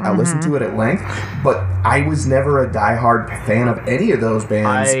lot of it. I listen to it at length, but I was never a diehard fan of any of those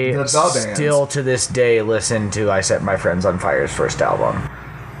bands. The bands. Still to this day listen to I Set My Friends on Fire's first album.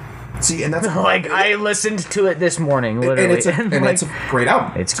 See, and that's I listened to it this morning, literally. It's a great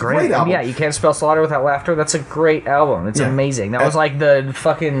album. It's a great album. Yeah, You Can't Spell Slaughter Without Laughter. That's a great album. It's amazing. That was like the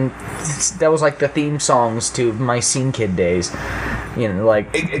theme songs to my Scene Kid days.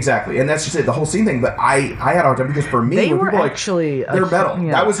 Exactly, and that's just it. The whole scene thing. But I had a hard time because for me, they were people actually they're metal.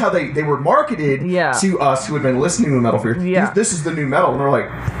 Yeah. That was how they were marketed to us who had been listening to metal for years. Yeah. This is the new metal, and we're like,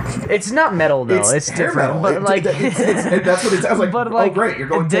 it's not metal though. It's different. Metal. But that's what it sounds like. But great, you're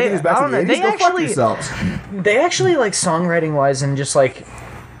taking us back to the 80s. Go fuck yourselves. They actually songwriting wise and just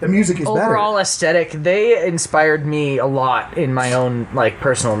the music is overall better. Aesthetic. They inspired me a lot in my own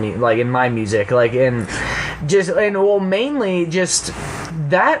personal in my music, mainly just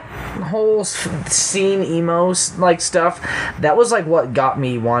that whole scene emo stuff. That was what got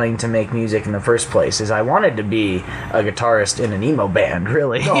me wanting to make music in the first place. Is I wanted to be a guitarist in an emo band.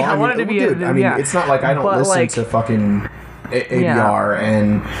 Really, no, I wanted to be. It's not like I don't listen to fucking ABR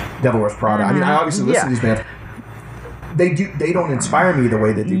and Devil Wears Prada. I mean, I obviously listen to these bands. They don't inspire me the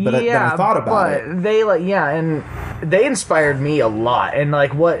way they do, but then I thought about it. And they inspired me a lot. And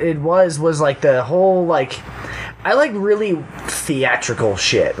what it was the whole I like really theatrical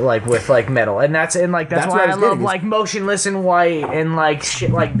shit, with metal, and that's why I love Motionless in White and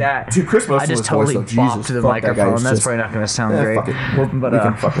shit like that. Dude, Chris Motionless I just totally bopped to the microphone. That's probably not going to sound great. Fuck it. We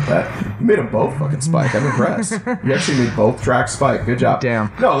can fuck with that. You made them both fucking spike. I'm impressed. You actually made both tracks spike. Good job.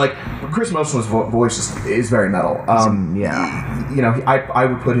 Damn. No, Chris Motionless' voice is very metal. I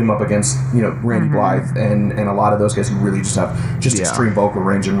would put him up against Randy Blythe and a lot of those guys who really just have extreme vocal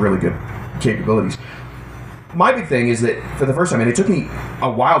range and really good capabilities. My big thing is that for the first time, and it took me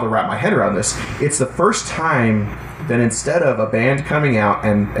a while to wrap my head around this, it's the first time that instead of a band coming out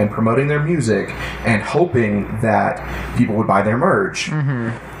and promoting their music and hoping that people would buy their merch,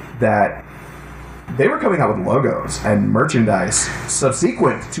 that they were coming out with logos and merchandise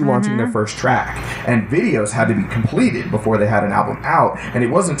subsequent to launching their first track. And videos had to be completed before they had an album out. And it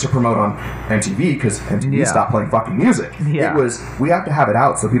wasn't to promote on MTV because MTV stopped playing fucking music. Yeah. It was, we have to have it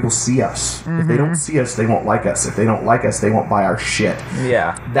out so people see us. If they don't see us, they won't like us. If they don't like us, they won't buy our shit.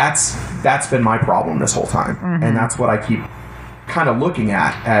 Yeah. That's been my problem this whole time. And that's what I keep kind of looking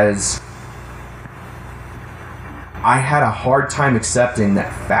at as I had a hard time accepting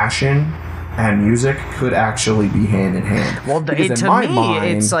that fashion and music could actually be hand in hand. Well,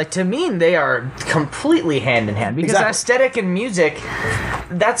 to me, they are completely hand in hand because aesthetic and music,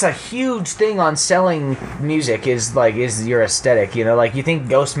 that's a huge thing on selling music is your aesthetic. You think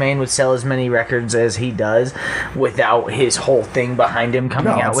Ghostman would sell as many records as he does without his whole thing behind him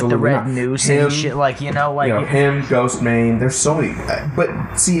coming out with the red noose and shit. Him, Ghostman. There's so many,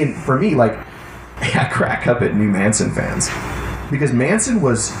 but see, for me, I crack up at New Manson fans. because Manson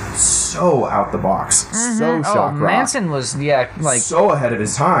was so out the box, so shock rock. Manson was so ahead of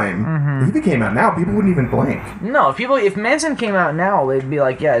his time. If he came out now, people wouldn't even blink. No, if Manson came out now, they'd be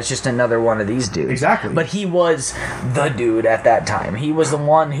like, yeah, it's just another one of these dudes. Exactly. But he was the dude at that time. He was the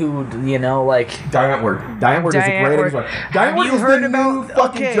one who, Diane Ward is a great example. Diane Ward is the new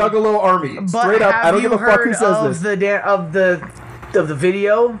fucking Juggalo army. Straight up, I don't give a fuck who says this. Of the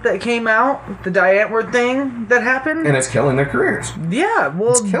video that came out, the Diane Antwoord thing that happened, and it's killing their careers. Yeah,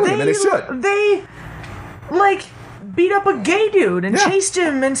 well, it's killing them, and it should. They beat up a gay dude and chased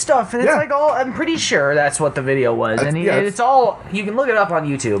him and stuff, and it's I'm pretty sure that's what the video was, and it's all, you can look it up on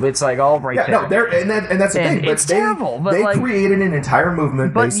YouTube. It's all right there. No, and that's the thing. But it's terrible. But they created an entire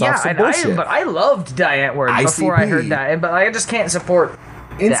movement based off some bullshit. But I loved Diane Antwoord before I heard that, but I just can't support.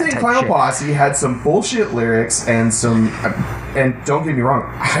 Insane Clown Posse had some bullshit lyrics and don't get me wrong,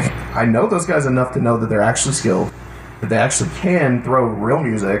 I know those guys enough to know that they're actually skilled, that they actually can throw real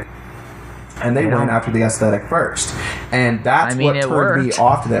music, and they went after the aesthetic first, and that's what turned me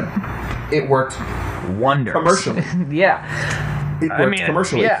off to them. It worked wonders commercially. It worked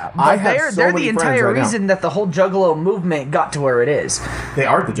commercially. Yeah, but they're the entire reason that the whole Juggalo movement got to where it is. They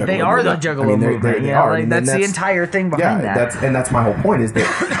are the Juggalo movement. They are the Juggalo movement. They are. That's the entire thing behind that. That's my whole point, is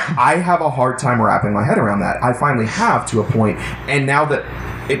that I have a hard time wrapping my head around that. I finally have, to a point, and now that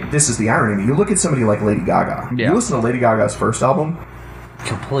this is the irony. You look at somebody like Lady Gaga. Yeah. You listen to Lady Gaga's first album.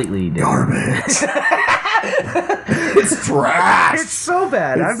 Completely different. Garbage. It's trash. It's so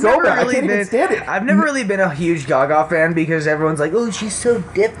bad. It's so bad. I can't even stand it. I've never really been a huge Gaga fan because everyone's like, "Oh, she's so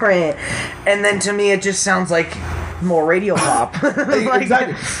different," and then to me, it just sounds like more radio pop.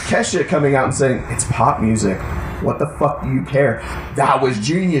 Exactly. Kesha coming out and saying it's pop music. What the fuck do you care? That was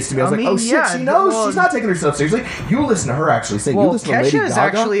genius to me. I was like, oh shit, she knows. She's not taking herself seriously. You listen to her actually sing. You listen to Lady Gaga. Kesha is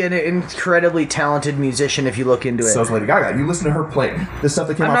actually an incredibly talented musician if you look into it. So is Lady Gaga. You listen to her play the stuff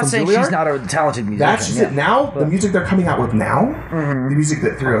that came out from Juilliard. I'm not saying she's not a talented musician. That's just it. Now, the music they're coming out with now, the music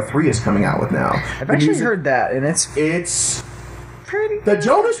that 303 is coming out with now. I've actually heard that, and it's pretty good. The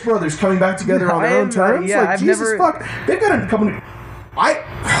Jonas Brothers coming back together on their own terms. Jesus fuck. They've got a couple.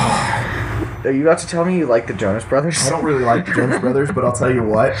 Are you about to tell me you like the Jonas Brothers? I don't really like the Jonas Brothers, but I'll tell you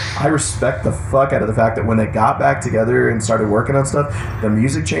what. I respect the fuck out of the fact that when they got back together and started working on stuff, the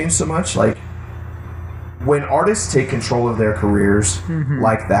music changed so much. Like, when artists take control of their careers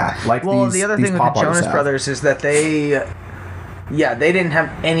like that, the other thing with the Jonas Brothers is that they didn't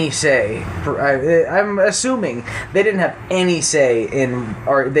have any say. I'm assuming they didn't have any say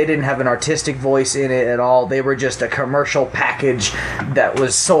or they didn't have an artistic voice in it at all. They were just a commercial package that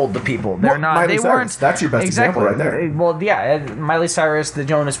was sold to people. Miley Cyrus, that's your best example right there. Miley Cyrus, the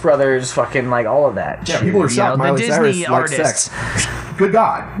Jonas Brothers, fucking all of that. Yeah, people are shocked. Miley Cyrus likes sex. Good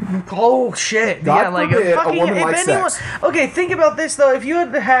God. Oh shit. God forbid a woman likes sex. Okay, think about this though. If you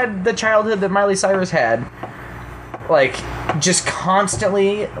had the childhood that Miley Cyrus had, just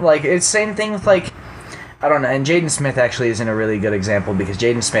constantly, it's the same thing with, I don't know, and Jaden Smith actually isn't a really good example because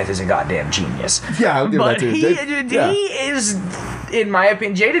Jaden Smith is a goddamn genius. Yeah, I'll give that to you. He is, in my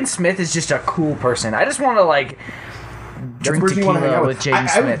opinion, Jaden Smith is just a cool person. I just want to, drink tequila with Jaden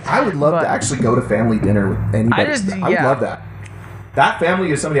Smith. I would love to actually go to family dinner with anybody. I would love that. That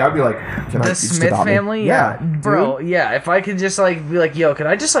family is somebody I'd be like, can I the Smith family? Yeah. Bro, dude. yeah. If I could just, be like, yo, could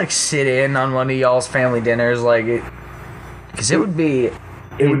I just, sit in on one of y'all's family dinners? Because it would be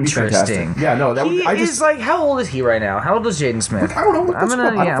interesting. Yeah, no, that would. He's how old is he right now? How old is Jaden Smith? I don't know. I'm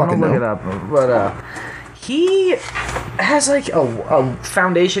gonna look it up. But he has a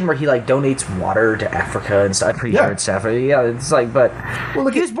foundation where he donates water to Africa and stuff. I'm pretty sure it's Africa. Yeah, it's but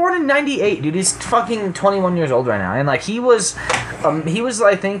he was born in '98, dude. He's fucking 21 years old right now, and he was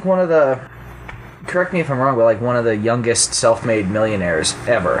I think one of the. Correct me if I'm wrong, but one of the youngest self-made millionaires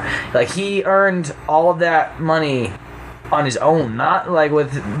ever. He earned all of that money on his own, not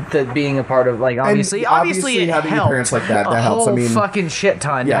with being a part of obviously it having helped parents like that a helps. whole fucking shit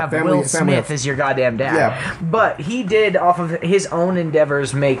ton to have Will Smith as your goddamn dad. Yeah. But he did off of his own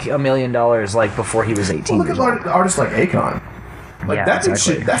endeavors make $1 million look at artists like Akon.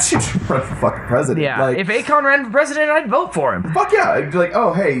 That shit should run for fucking president. Yeah, if Akon ran for president, I'd vote for him. Fuck yeah. I'd be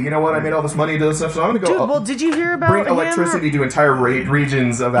oh, hey, you know what? I made all this money to this stuff, so I'm going to go... Dude, well, did you hear about bring electricity to entire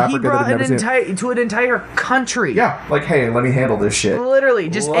regions of Africa that have never seen. To an entire country. Yeah, hey, let me handle this shit. Literally,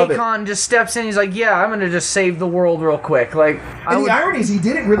 Akon just steps in, he's I'm going to just save the world real quick. The irony is he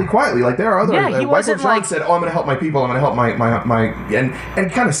did it really quietly. There are other... he wasn't John said, oh, I'm going to help my people, I'm going to help my...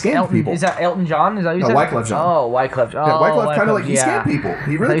 And kind of scam people. Is that Elton John? Is that what you said? Wyclef Jean. Oh, Wyclef. Yeah, Wyclef kind of he scammed people.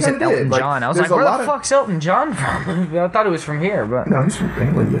 He really kind of did. Elton John. I was like, where the fuck's Elton John from? I thought he was from here, but no, he's from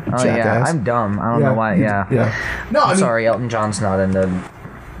England. You jackass. Yeah, I'm dumb. I don't know why. Yeah. No, I'm sorry, Elton John's not in the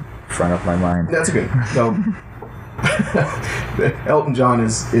front of my mind. That's good. No, Elton John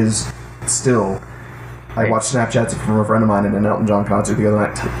is still. I watched Snapchats from a friend of mine in an Elton John concert the other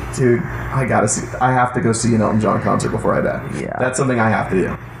night. Dude, I have to go see an Elton John concert before I die. Yeah. That's something I have to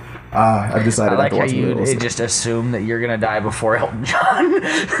do. I've decided I like to watch how you just assume that you're gonna die before Elton John.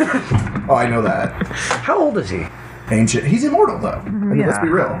 Oh, I know that. How old is he? Ancient. He's immortal, though. I mean, let's be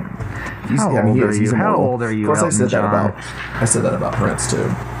real. How old are you? Of course, Elton John? I said that about Prince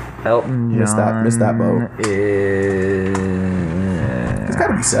too. Elton John. Missed that boat. He's got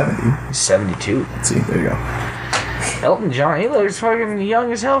to be 70. 72. Let's see. There you go. Elton John. He looks fucking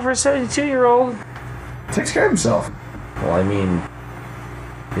young as hell for a 72-year-old. Takes care of himself. Well, I mean,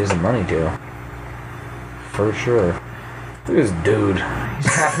 he has the money to. For sure. Look at this dude.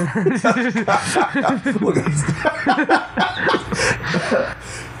 Look at this.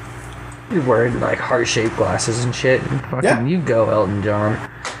 He's wearing like heart-shaped glasses and shit. Fucking you go, Elton John.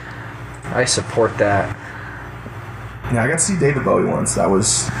 I support that. Yeah, I got to see David Bowie once. That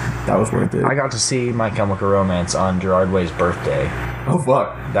was worth it. I got to see My Chemical Romance on Gerard Way's birthday. Oh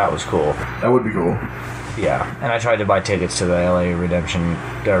fuck, that was cool. That would be cool. Yeah, and I tried to buy tickets to the LA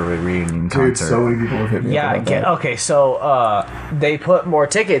reunion concert. Dude, so many people have hit me up about that. Okay, so they put more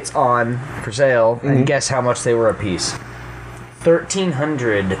tickets on for sale, and guess how much they were a piece?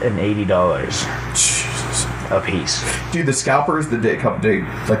 $1,380 Jesus. a piece. Dude, the scalpers the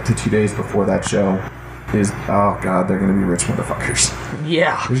 2 days before that show is, oh god, they're gonna be rich motherfuckers.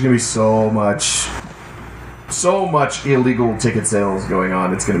 Yeah. There's gonna be so much illegal ticket sales going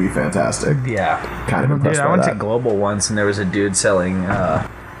on. It's gonna be fantastic. Yeah. Kind of impressed Dude, by I went that. to Global once, and there was a dude selling.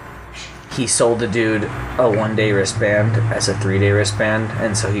 He sold a dude a 1-day wristband as a 3-day wristband,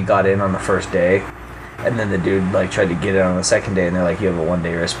 and so he got in on the first day. And then the dude tried to get it on the second day, and they're like, "You have a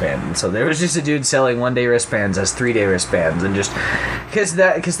 1-day wristband." And so there was just a dude selling 1-day wristbands as 3-day wristbands, and just because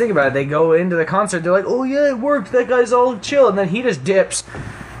think about it, they go into the concert, they're like, "Oh yeah, it worked. That guy's all chill," and then he just dips,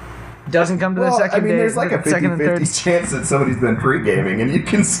 doesn't come to the second day. There's like a 50-50 chance that somebody's been pre-gaming, and you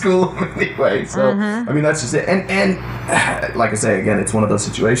can school them anyway. So I mean, that's just it. And like I say again, it's one of those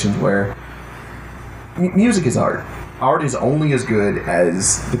situations where music is art. Art is only as good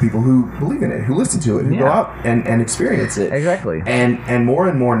as the people who believe in it, who listen to it, who go out and experience it. Exactly. And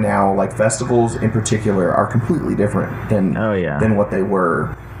more now, like festivals in particular, are completely different than what they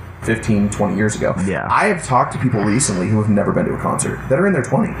were 15, 20 years ago. Yeah. I have talked to people recently who have never been to a concert, that are in their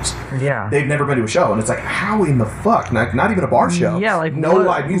 20s. Yeah. They've never been to a show, and it's like, how in the fuck? Not even a bar show. Yeah, like no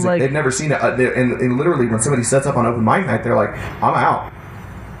live music. They've never seen it. And literally, when somebody sets up on open mic night, they're like, I'm out.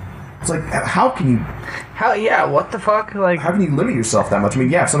 It's like, how can you... what the fuck? Like, how can you limit yourself that much? I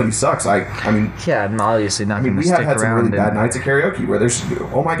mean, yeah, if somebody sucks, I mean... Yeah, I'm obviously not going to stick around. We have had some really bad nights at karaoke where there's,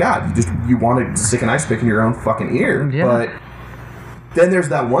 oh my god, you want to stick an ice pick in your own fucking ear. Yeah. But then there's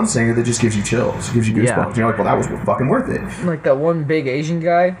that one singer that just gives you chills, gives you goosebumps. Yeah. You're like, well, that was fucking worth it. Like that one big Asian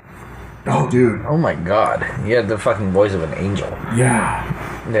guy. Oh, dude. Oh my god. He had the fucking voice of an angel. Yeah.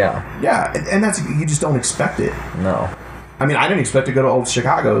 Yeah. Yeah, and that's, you just don't expect it. No. I mean, I didn't expect to go to old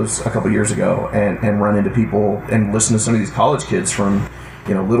Chicago's a couple years ago and run into people and listen to some of these college kids from,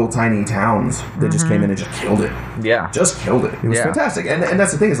 little tiny towns that just came in and just killed it. Yeah. Just killed it. It was fantastic. And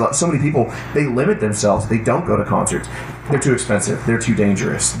that's the thing, is so many people, they limit themselves. They don't go to concerts. They're too expensive. They're too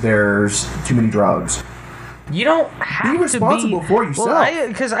dangerous. There's too many drugs. You don't have to be responsible for yourself. Well,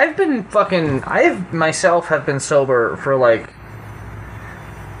 because I myself have been sober for a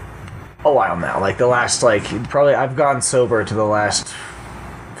while now. Like the last, probably I've gone sober to the last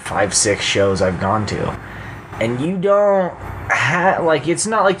 5-6 shows I've gone to. And you don't have, it's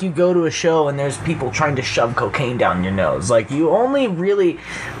not like you go to a show and there's people trying to shove cocaine down your nose. You only really,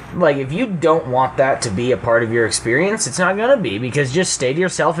 if you don't want that to be a part of your experience, it's not gonna be, because just stay to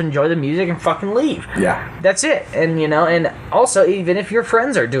yourself, enjoy the music, and fucking leave. Yeah. That's it. And, and also, even if your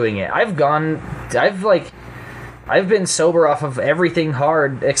friends are doing it, I've been sober off of everything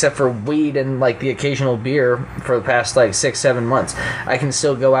hard except for weed and the occasional beer for the past 6-7 months. I can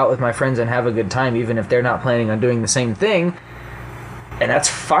still go out with my friends and have a good time even if they're not planning on doing the same thing, and that's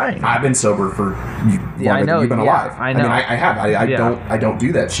fine. I've been sober for longer than you've been alive. I know. I mean, I have. I don't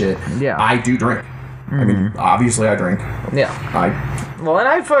do that shit. Yeah. I do drink. I mean, obviously I drink. Yeah. I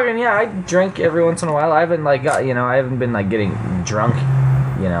drink every once in a while. I haven't I haven't been getting drunk.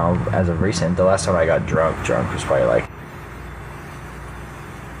 As of recent. The last time I got drunk was probably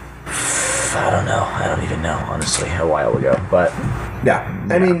I don't know. I don't even know, honestly, a while ago. But Yeah.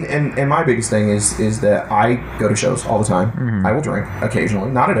 I mean, and my biggest thing is that I go to shows all the time. I will drink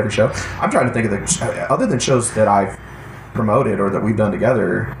occasionally, not at every show. I'm trying to think of other than shows that I've promoted or that we've done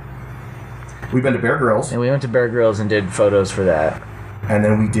together. We've been to Bear Grylls. And we went to Bear Grylls and did photos for that. And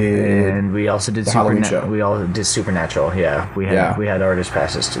then we did... And we also did Halloween show. We all did Supernatural, yeah. We had artist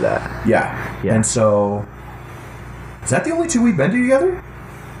passes to that. Yeah. And so... Is that the only two we've been to together?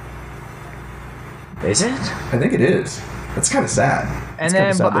 Is it? I think it is. That's kind of sad. And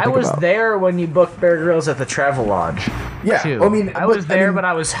then, but I was there when you booked Bear Grylls at the Travel Lodge. Yeah, too. I mean, I was there, but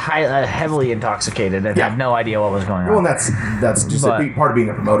I was heavily intoxicated and had no idea what was going on. Well, and that's just part of being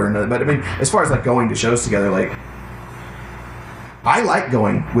a promoter. But I mean, as far as like going to shows together, like I like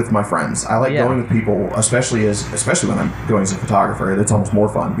going with my friends. I like going with people, especially when I'm going as a photographer. It's almost more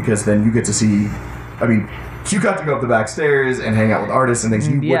fun because then you get to see. I mean, you got to go up the back stairs and hang out with artists and things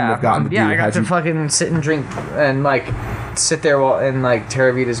you wouldn't have gotten to do. Yeah, I got to fucking sit and drink and like sit there in like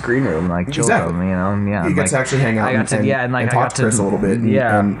Teravita's green room, like chill with them, you know. Yeah, you get to actually hang out and talk to Chris a little bit.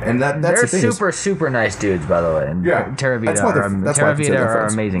 And that's they're the thing. super nice dudes, by the way. And Teravita are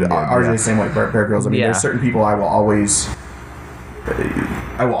amazing dudes. RJ, same way. Bear Grylls. I mean, there's certain people I will always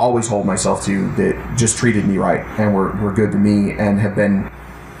hold myself to that just treated me right and were good to me and have been.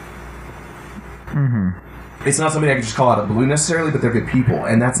 It's not somebody I can just call out of the blue necessarily, but they're good people,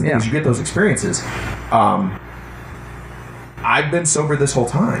 and that's the thing is you get those experiences. I've been sober this whole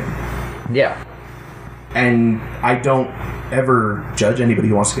time. Yeah. And I don't ever judge anybody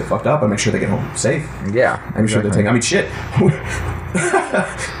who wants to get fucked up. I make sure they get home safe. Yeah. I make sure they're taking... I mean, shit.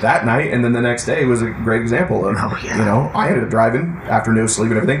 That night and then the next day was a great example of, you know, I ended up driving after no sleep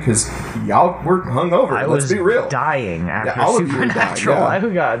and everything because y'all were hungover. Let's be real. Dying after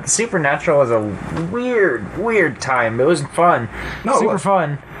Supernatural. Supernatural was a weird time. It was fun. Super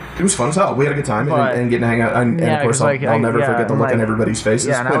fun. It was fun as hell. We had a good time and getting to hang out. And of course, I'll never forget the look on everybody's faces.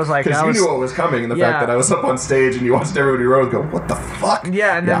 Yeah, and I was like... Because you knew what was coming, and the fact that I was up on stage and you watched everybody roll go, what the fuck?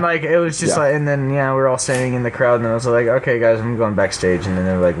 Yeah, and then like, it was just like... And then, we were all standing in the crowd, and I was like, okay, guys, I'm going backstage. And then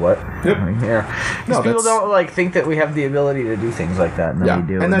they were like, what? Yep. Like, because people don't like think that we have the ability to do things like that, and then we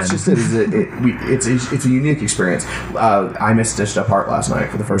do. And that's just it. It's a unique experience. I missed Stitched Up Heart last night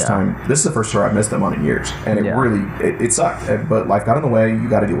for the first time. This is the first tour I've missed them on in years. And it really... It sucked. But life got in the way. You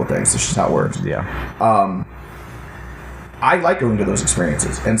got to deal with things. It's just how it works. Yeah. I like going to those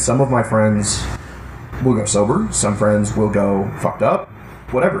experiences, and some of my friends will go sober. Some friends will go fucked up.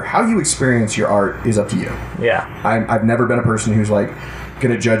 Whatever. How you experience your art is up to you. Yeah. I've never been a person who's like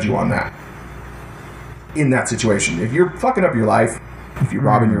gonna judge you on that. In that situation, if you're fucking up your life, if you're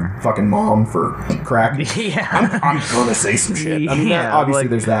robbing your fucking mom for crack, I'm gonna say some shit. I mean, obviously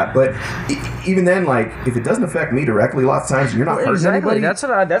there's that, but even then, like, if it doesn't affect me directly, lots of times you're not hurting anybody. That's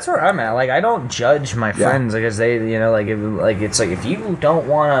where I'm at. Like, I don't judge my friends because they, you know, it's like if you don't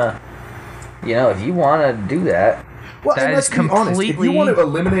wanna, you know, if you wanna do that. Well, and let's be honest. If you want to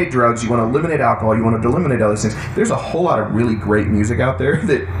eliminate drugs, you want to eliminate alcohol, you want to eliminate other things, there's a whole lot of really great music out there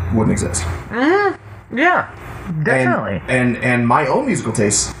that wouldn't exist. Yeah. Definitely. And my own musical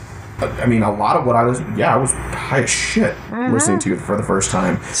tastes, I mean, a lot of what I was high as shit listening to for the first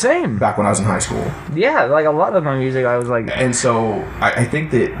time. Same. Back when I was in high school. Yeah, like a lot of my music I was like... And so, I think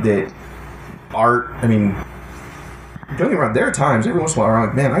that art, I mean, don't get me wrong, there are times, every once in a while, I'm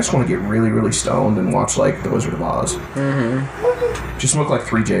like, man, I just want to get really, really stoned and watch, like, The Wizard of Oz. Just smoke like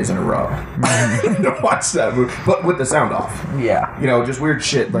 3 J's in a row. To watch that movie, but with the sound off. Yeah. You know, just weird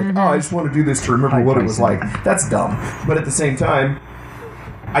shit, like, I just want to do this to remember what it was like. That's dumb. But at the same time,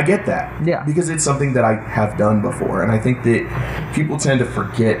 I get that. Yeah. Because it's something that I have done before, and I think that people tend to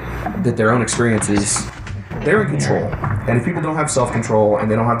forget that their own experiences... They're in control. And if people don't have self-control and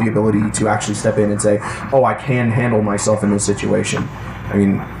they don't have the ability to actually step in and say, oh, I can handle myself in this situation. I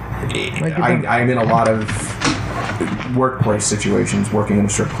mean, I'm in a lot of workplace situations, working in a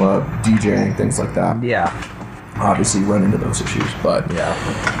strip club, DJing, things like that. Yeah. Obviously run into those issues, but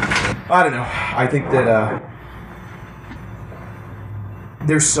I don't know. I think that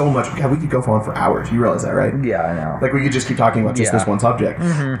there's so much. God, we could go on for hours. You realize that, right? Yeah, I know. Like, we could just keep talking about just this one subject.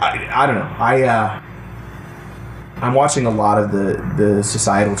 I don't know. I'm watching a lot of the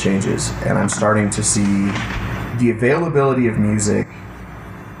societal changes, and I'm starting to see the availability of music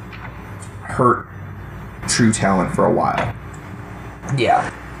hurt true talent for a while.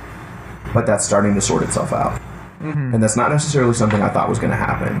 Yeah. But that's starting to sort itself out. And that's not necessarily something I thought was going to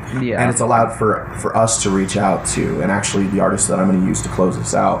happen. Yeah. And it's allowed for us to reach out to, and actually the artist that I'm going to use to close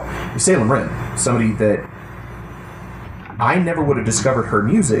this out is Salem Riin, somebody that I never would have discovered her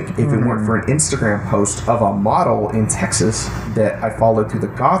music if it weren't for an Instagram post of a model in Texas that I followed through the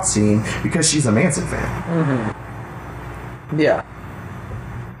goth scene because she's a Manson fan. Yeah.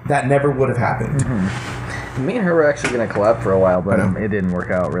 that never would have happened. Me and her were actually going to collab for a while, but it didn't work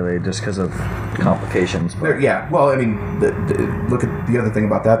out really just because of complications. Yeah, well, I mean, look at the other thing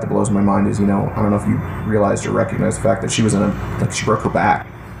about that blows my mind is, I don't know if you realized or recognized the fact that she was she broke her back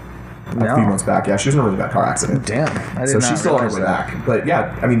a few months back. Yeah, she was in a really bad car accident. Damn, I did so not she's still on her way back. But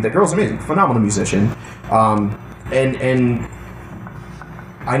yeah, I mean, the girl's amazing, phenomenal musician, and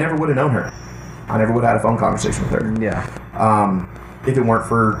I never would have known her. I never would have had a phone conversation with her. Yeah. If it weren't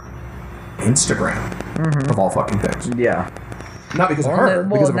for Instagram, of all fucking things. Yeah. Not because of her,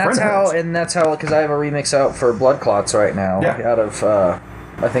 because of a friend of hers. And that's how, because I have a remix out for Blood Clots right now. Yeah. Out of,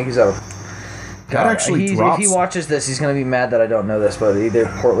 I think he's out of... That actually drops. If he watches this, he's going to be mad that I don't know this, but either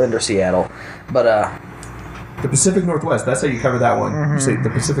Portland or Seattle. But, the Pacific Northwest, that's how you cover that one. You say the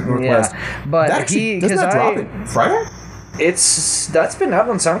Pacific Northwest. Yeah. But that actually, doesn't that drop it Friday? That's been out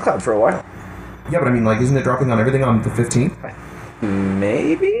on SoundCloud for a while. Yeah, but I mean, isn't it dropping on everything on the 15th?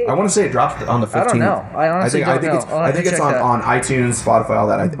 Maybe? I want to say it dropped on the 15th. I don't know. I honestly don't know. I think it's on iTunes, Spotify, all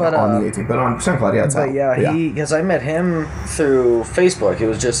that. On the 18th. But on SoundCloud, yeah, it's out. But yeah, because I met him through Facebook. It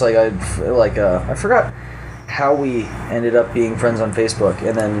was just I forgot how we ended up being friends on Facebook.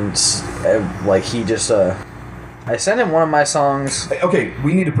 And then, he just... I sent him one of my songs. Okay,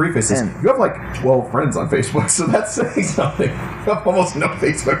 we need to preface this. You have 12 friends on Facebook, so that's saying something. You have almost no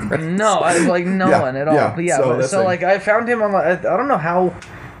Facebook friends. No, I have no one at all. Yeah, but so I found him on I don't know how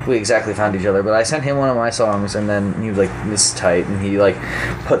we exactly found each other, but I sent him one of my songs, and then he was like, "This is tight," and he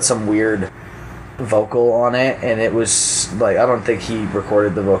put some weird vocal on it, and it was I don't think he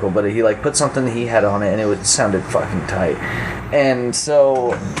recorded the vocal, but he put something that he had on it, and it sounded fucking tight. And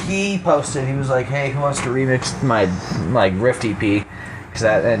so he posted, he was like, "Hey, who wants to remix my Rift EP?"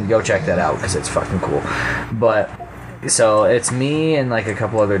 And go check that out because it's fucking cool. But so it's me and a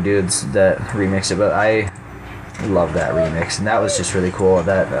couple other dudes that remixed it, but I love that remix, and that was just really cool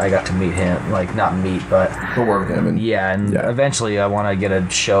that I got to meet him, not meet, but work with him. And eventually I want to get a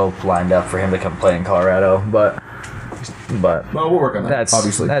show lined up for him to come play in Colorado, but well, we'll work on that.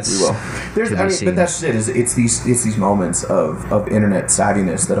 Obviously, we will. But that's it. It's these moments of internet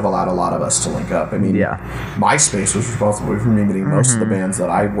savviness that have allowed a lot of us to link up. I mean, MySpace was responsible for me meeting most of the bands that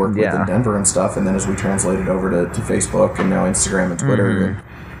I worked with in Denver and stuff. And then as we translated over to Facebook and now Instagram and Twitter,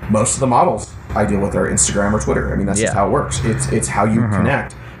 and most of the models I deal with are Instagram or Twitter. I mean, that's just how it works. It's how you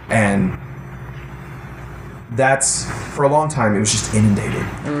connect, and that's for a long time it was just inundated.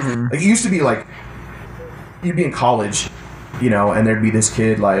 It used to be you'd be in college, and there'd be this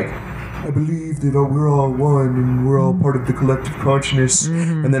kid I believe that we're all one and we're all part of the collective consciousness.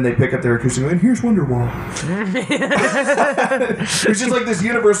 And then they pick up their acoustic and here's Wonderwall. It's just this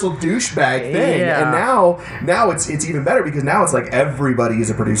universal douchebag thing. And now it's even better because now it's everybody is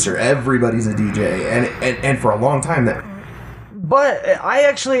a producer, everybody's a DJ, and for a long time that. But I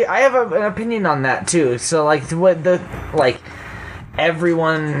have an opinion on that too. So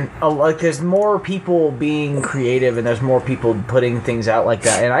everyone, there's more people being creative and there's more people putting things out like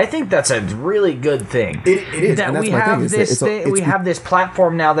that, and I think that's a really good thing. It is that we have we have this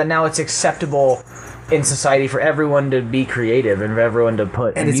platform now that now it's acceptable in society for everyone to be creative and for everyone to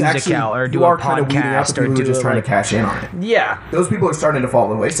put music out or do a podcast or do just trying to cash in on it. Yeah, those people are starting to fall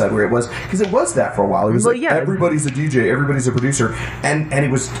to the wayside where it was because it was that for a while. It was everybody's a DJ, everybody's a producer, and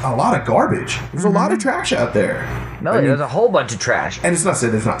it was a lot of garbage. There's a lot of trash out there. No, there's a whole bunch of trash. And it's not to say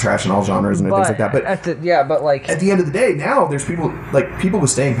there's not trash in all genres and things like that, but at the end of the day, now there's people people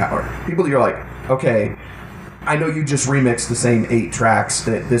with staying power. People that you're okay, I know you just remixed the same 8 tracks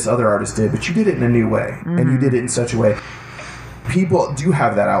that this other artist did, but you did it in a new way, and you did it in such a way. People do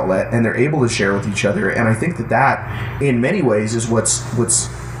have that outlet, and they're able to share with each other, and I think that in many ways is what's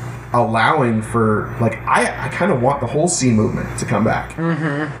allowing for I kind of want the whole scene movement to come back.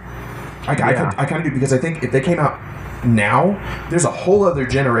 I kind of do, because I think if they came out now, there's a whole other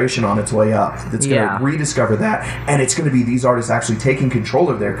generation on its way up that's going to rediscover that, and it's going to be these artists actually taking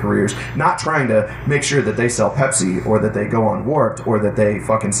control of their careers, not trying to make sure that they sell Pepsi or that they go on Warped or that they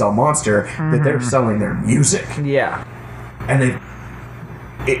fucking sell Monster, that they're selling their music. And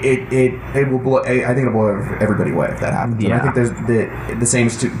it will blow. I think it'll blow everybody away if that happens. And I think there's the same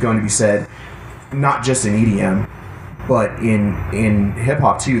is going to be said, not just in EDM, but in hip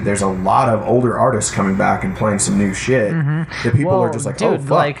hop too. There's a lot of older artists coming back and playing some new shit that people are just dude, oh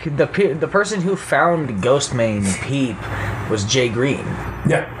fuck. The person who found Ghostmain Peep was Jay Green.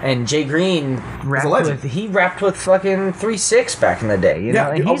 Yeah, and Jay Green rapped with fucking 3-6 back in the day. You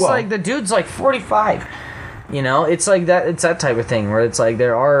know, and he's the dude's 45. You know, it's that. It's that type of thing where it's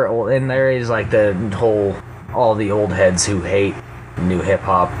there is the whole all the old heads who hate new hip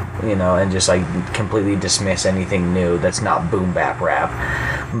hop, you know, and just like completely dismiss anything new that's not boom bap rap.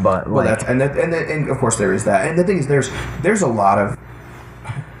 But well, like, and of course there is that. And the thing is, there's a lot of.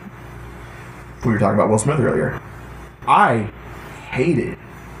 We were talking about Will Smith earlier. I hated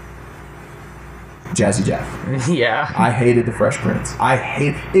Jazzy Jeff. Yeah. I hated the Fresh Prince.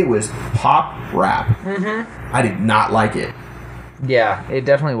 It was pop rap. Mm-hmm. I did not like it. Yeah, it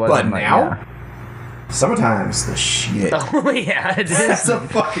definitely wasn't. But now, Summertime's the shit. Oh yeah, it is. That's a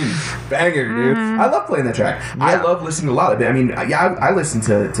fucking banger, dude. I love playing that track. Yeah. I love listening to a lot of it. I mean, yeah, I listen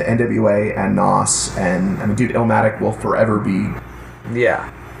to NWA and Nas, and I mean, dude, Illmatic will forever be.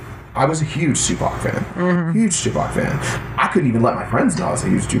 Yeah. I was a huge Tupac fan. Huge Tupac fan. I couldn't even let my friends know I was a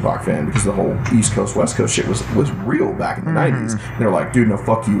huge Tupac fan because the whole East Coast, West Coast shit was real back in the 90s. And they were like, dude, no,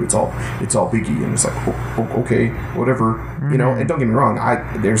 fuck you. It's all Biggie. And it's like, okay, whatever. You know, and don't get me wrong,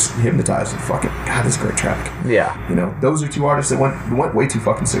 there's Hypnotized and fucking, God, this is a great track. Yeah. You know, those are two artists that went way too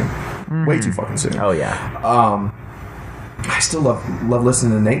fucking soon. Way too fucking soon. Oh yeah. I still love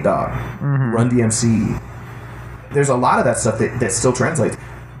listening to Nate Dogg, Run DMC. There's a lot of that stuff that still translates.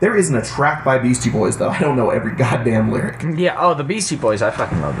 There isn't a track by Beastie Boys, though. I don't know every goddamn lyric. Yeah, oh, the Beastie Boys. I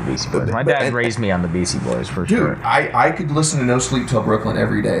fucking love the Beastie Boys. My dad raised me on the Beastie Boys, for sure. Dude, I could listen to No Sleep Till Brooklyn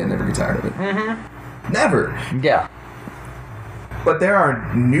every day and never get tired of it. Never. Yeah. But there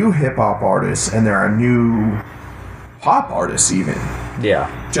are new hip-hop artists, and there are new pop artists, even. Yeah.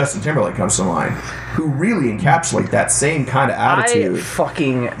 Justin Timberlake comes to mind, who really encapsulate that same kind of attitude.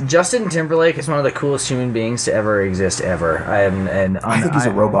 Justin Timberlake is one of the coolest human beings to ever exist ever. I think he's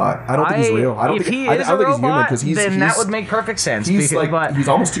a robot. I don't think he's real. I don't think he's human because then that would make perfect sense. He's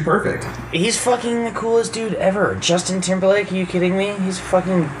almost too perfect. He's fucking the coolest dude ever. Justin Timberlake, are you kidding me? He's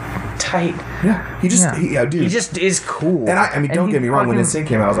fucking tight. Yeah, dude. He just is cool. And I mean, don't get me wrong. When NSYNC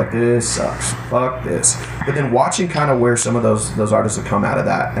came out, I was like, this sucks. Fuck this. But then watching kind of where some of those artists have come out of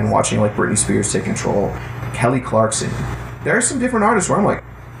that, and watching like Britney Spears take control, Kelly Clarkson, there are some different artists where I'm like,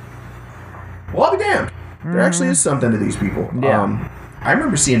 well, I'll be damned. There actually is something to these people. Yeah. I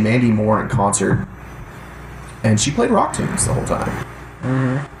remember seeing Mandy Moore in concert, and she played rock tunes the whole time.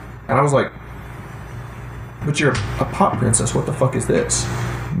 And I was like, but you're a pop princess. What the fuck is this?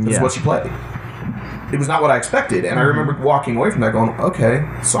 This is what she played. It was not what I expected, and I remember walking away from that going, okay,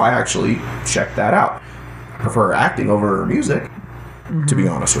 so I actually checked that out. I prefer acting over her music, to be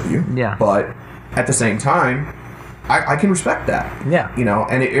honest with you. Yeah. But at the same time, I can respect that. Yeah. You know,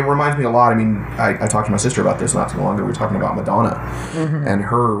 and it reminds me a lot. I mean, I talked to my sister about this not too long ago. We were talking about Madonna and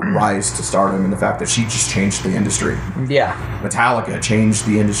her rise to stardom and the fact that she just changed the industry. Yeah. Metallica changed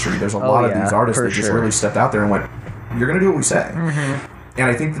the industry. There's a lot of these artists that just really stepped out there and went, you're going to do what we say. And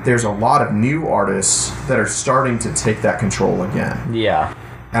I think that there's a lot of new artists that are starting to take that control again. Yeah.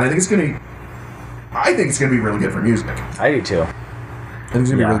 And I think it's going to be really good for music. I do too. I think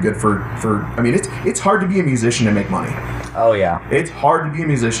it's going to be really good for I mean, it's hard to be a musician and make money. Oh, yeah. It's hard to be a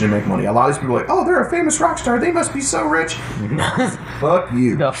musician and make money. A lot of these people are like, oh, they're a famous rock star. They must be so rich. Fuck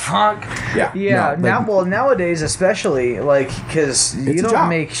you. The fuck? Yeah. Yeah. No, Nowadays, especially, like, because you don't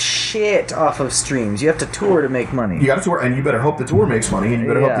make shit off of streams. You have to tour to make money. You got to tour, and you better hope the tour makes money, and you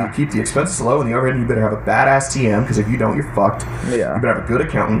better hope that you keep the expenses low, and the overhead, and you better have a badass TM, because if you don't, you're fucked. Yeah. You better have a good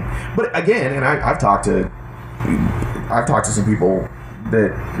accountant. But again, and I've talked to some people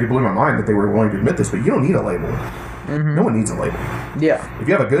that it blew my mind that they were willing to admit this, but you don't need a label. No one needs a label. Yeah. If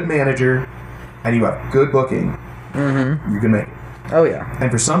you have a good manager and you have good booking, you can make it. Oh, yeah.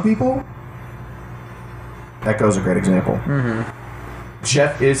 And for some people, Echo's a great example.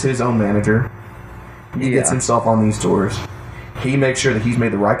 Jeff is his own manager. He gets himself on these tours. He makes sure that he's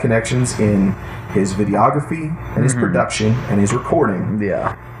made the right connections in his videography and his production and his recording.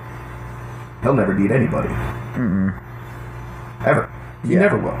 Yeah. He'll never need anybody. Ever. He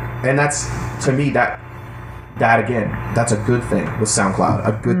never will. And that's, to me, that again, that's a good thing with SoundCloud,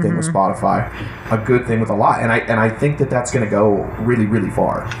 a good thing with Spotify, a good thing with a lot. And I think that that's going to go really, really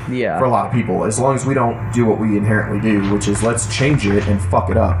far for a lot of people, as long as we don't do what we inherently do, which is let's change it and fuck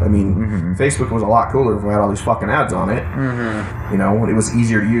it up. I mean, Facebook was a lot cooler if we had all these fucking ads on it. You know, when it was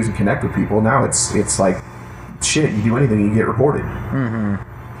easier to use and connect with people. Now it's like, shit, you do anything, you get reported.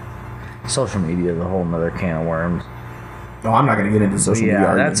 Social media is a whole nother can of worms. No, I'm not going to get into social media.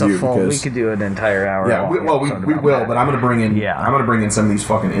 Yeah, that's a full. We could do an entire hour. Yeah, we will, but I'm going to bring in. Yeah. I'm going to bring in some of these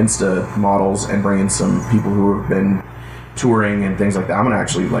fucking Insta models and bring in some people who have been touring and things like that. I'm going to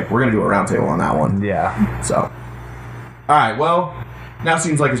actually we're going to do a roundtable on that one. Yeah. So, all right. Well, now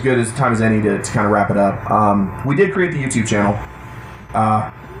seems like as good as time as any to kind of wrap it up. We did create the YouTube channel.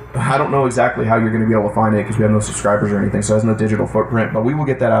 I don't know exactly how you're going to be able to find it because we have no subscribers or anything, so it has no digital footprint. But we will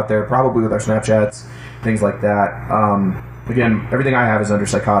get that out there, probably with our Snapchats, things like that. Again, everything I have is under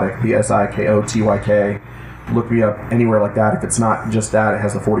Psikotyk, Psikotyk. Look me up anywhere like that. If it's not just that, it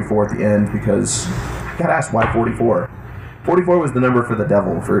has the 44 at the end, because I got asked why 44. 44 was the number for the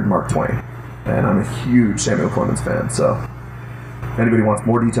devil for Mark Twain, and I'm a huge Samuel Clemens fan. So if anybody wants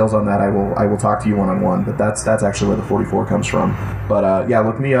more details on that, I will talk to you one-on-one. But that's actually where the 44 comes from. But yeah,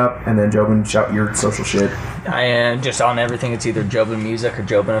 look me up, and then Joben, shout your social shit. I am just on everything. It's either Joben Music or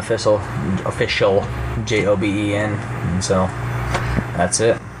Joben Official, Joben, and so that's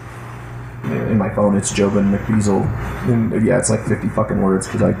it. In my phone, it's Joben McBeasel. And yeah, it's like 50 fucking words,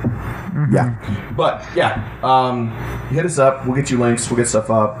 because yeah. But yeah, hit us up. We'll get you links. We'll get stuff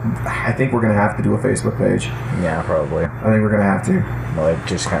up. I think we're gonna have to do a Facebook page. Yeah, probably. I think we're gonna have to. Well, it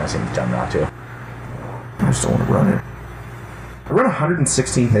just kind of seems dumb not to. I just don't want to run it. I run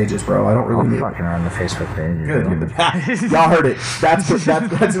 116 pages, bro. I don't really need it. Fucking run the Facebook page. Good. Y'all heard it. That's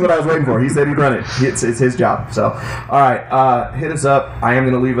what I was waiting for. He said he'd run it. It's his job. So, all right. Hit us up. I am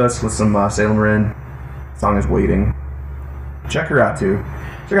going to leave us with some Salem Riin. The song is Waiting. Check her out, too.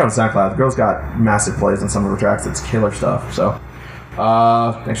 Check her out on SoundCloud. The girl's got massive plays on some of her tracks. It's killer stuff. So,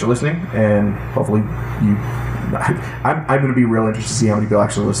 thanks for listening. And hopefully you... I'm going to be real interested to see how many people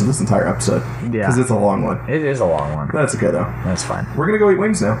actually listen to this entire episode. Yeah. Because it's a long one. It is a long one. That's okay, though. That's fine. We're going to go eat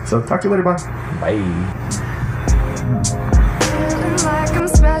wings now. So talk to you later. Bye. Feeling like I'm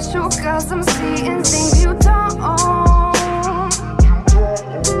special because I'm seeing things you don't.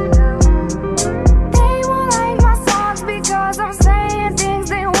 They won't like my songs because I'm saying things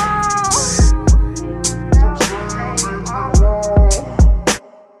they won't.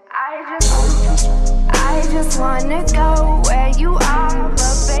 I just wanna go where you are,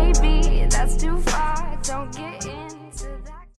 but baby,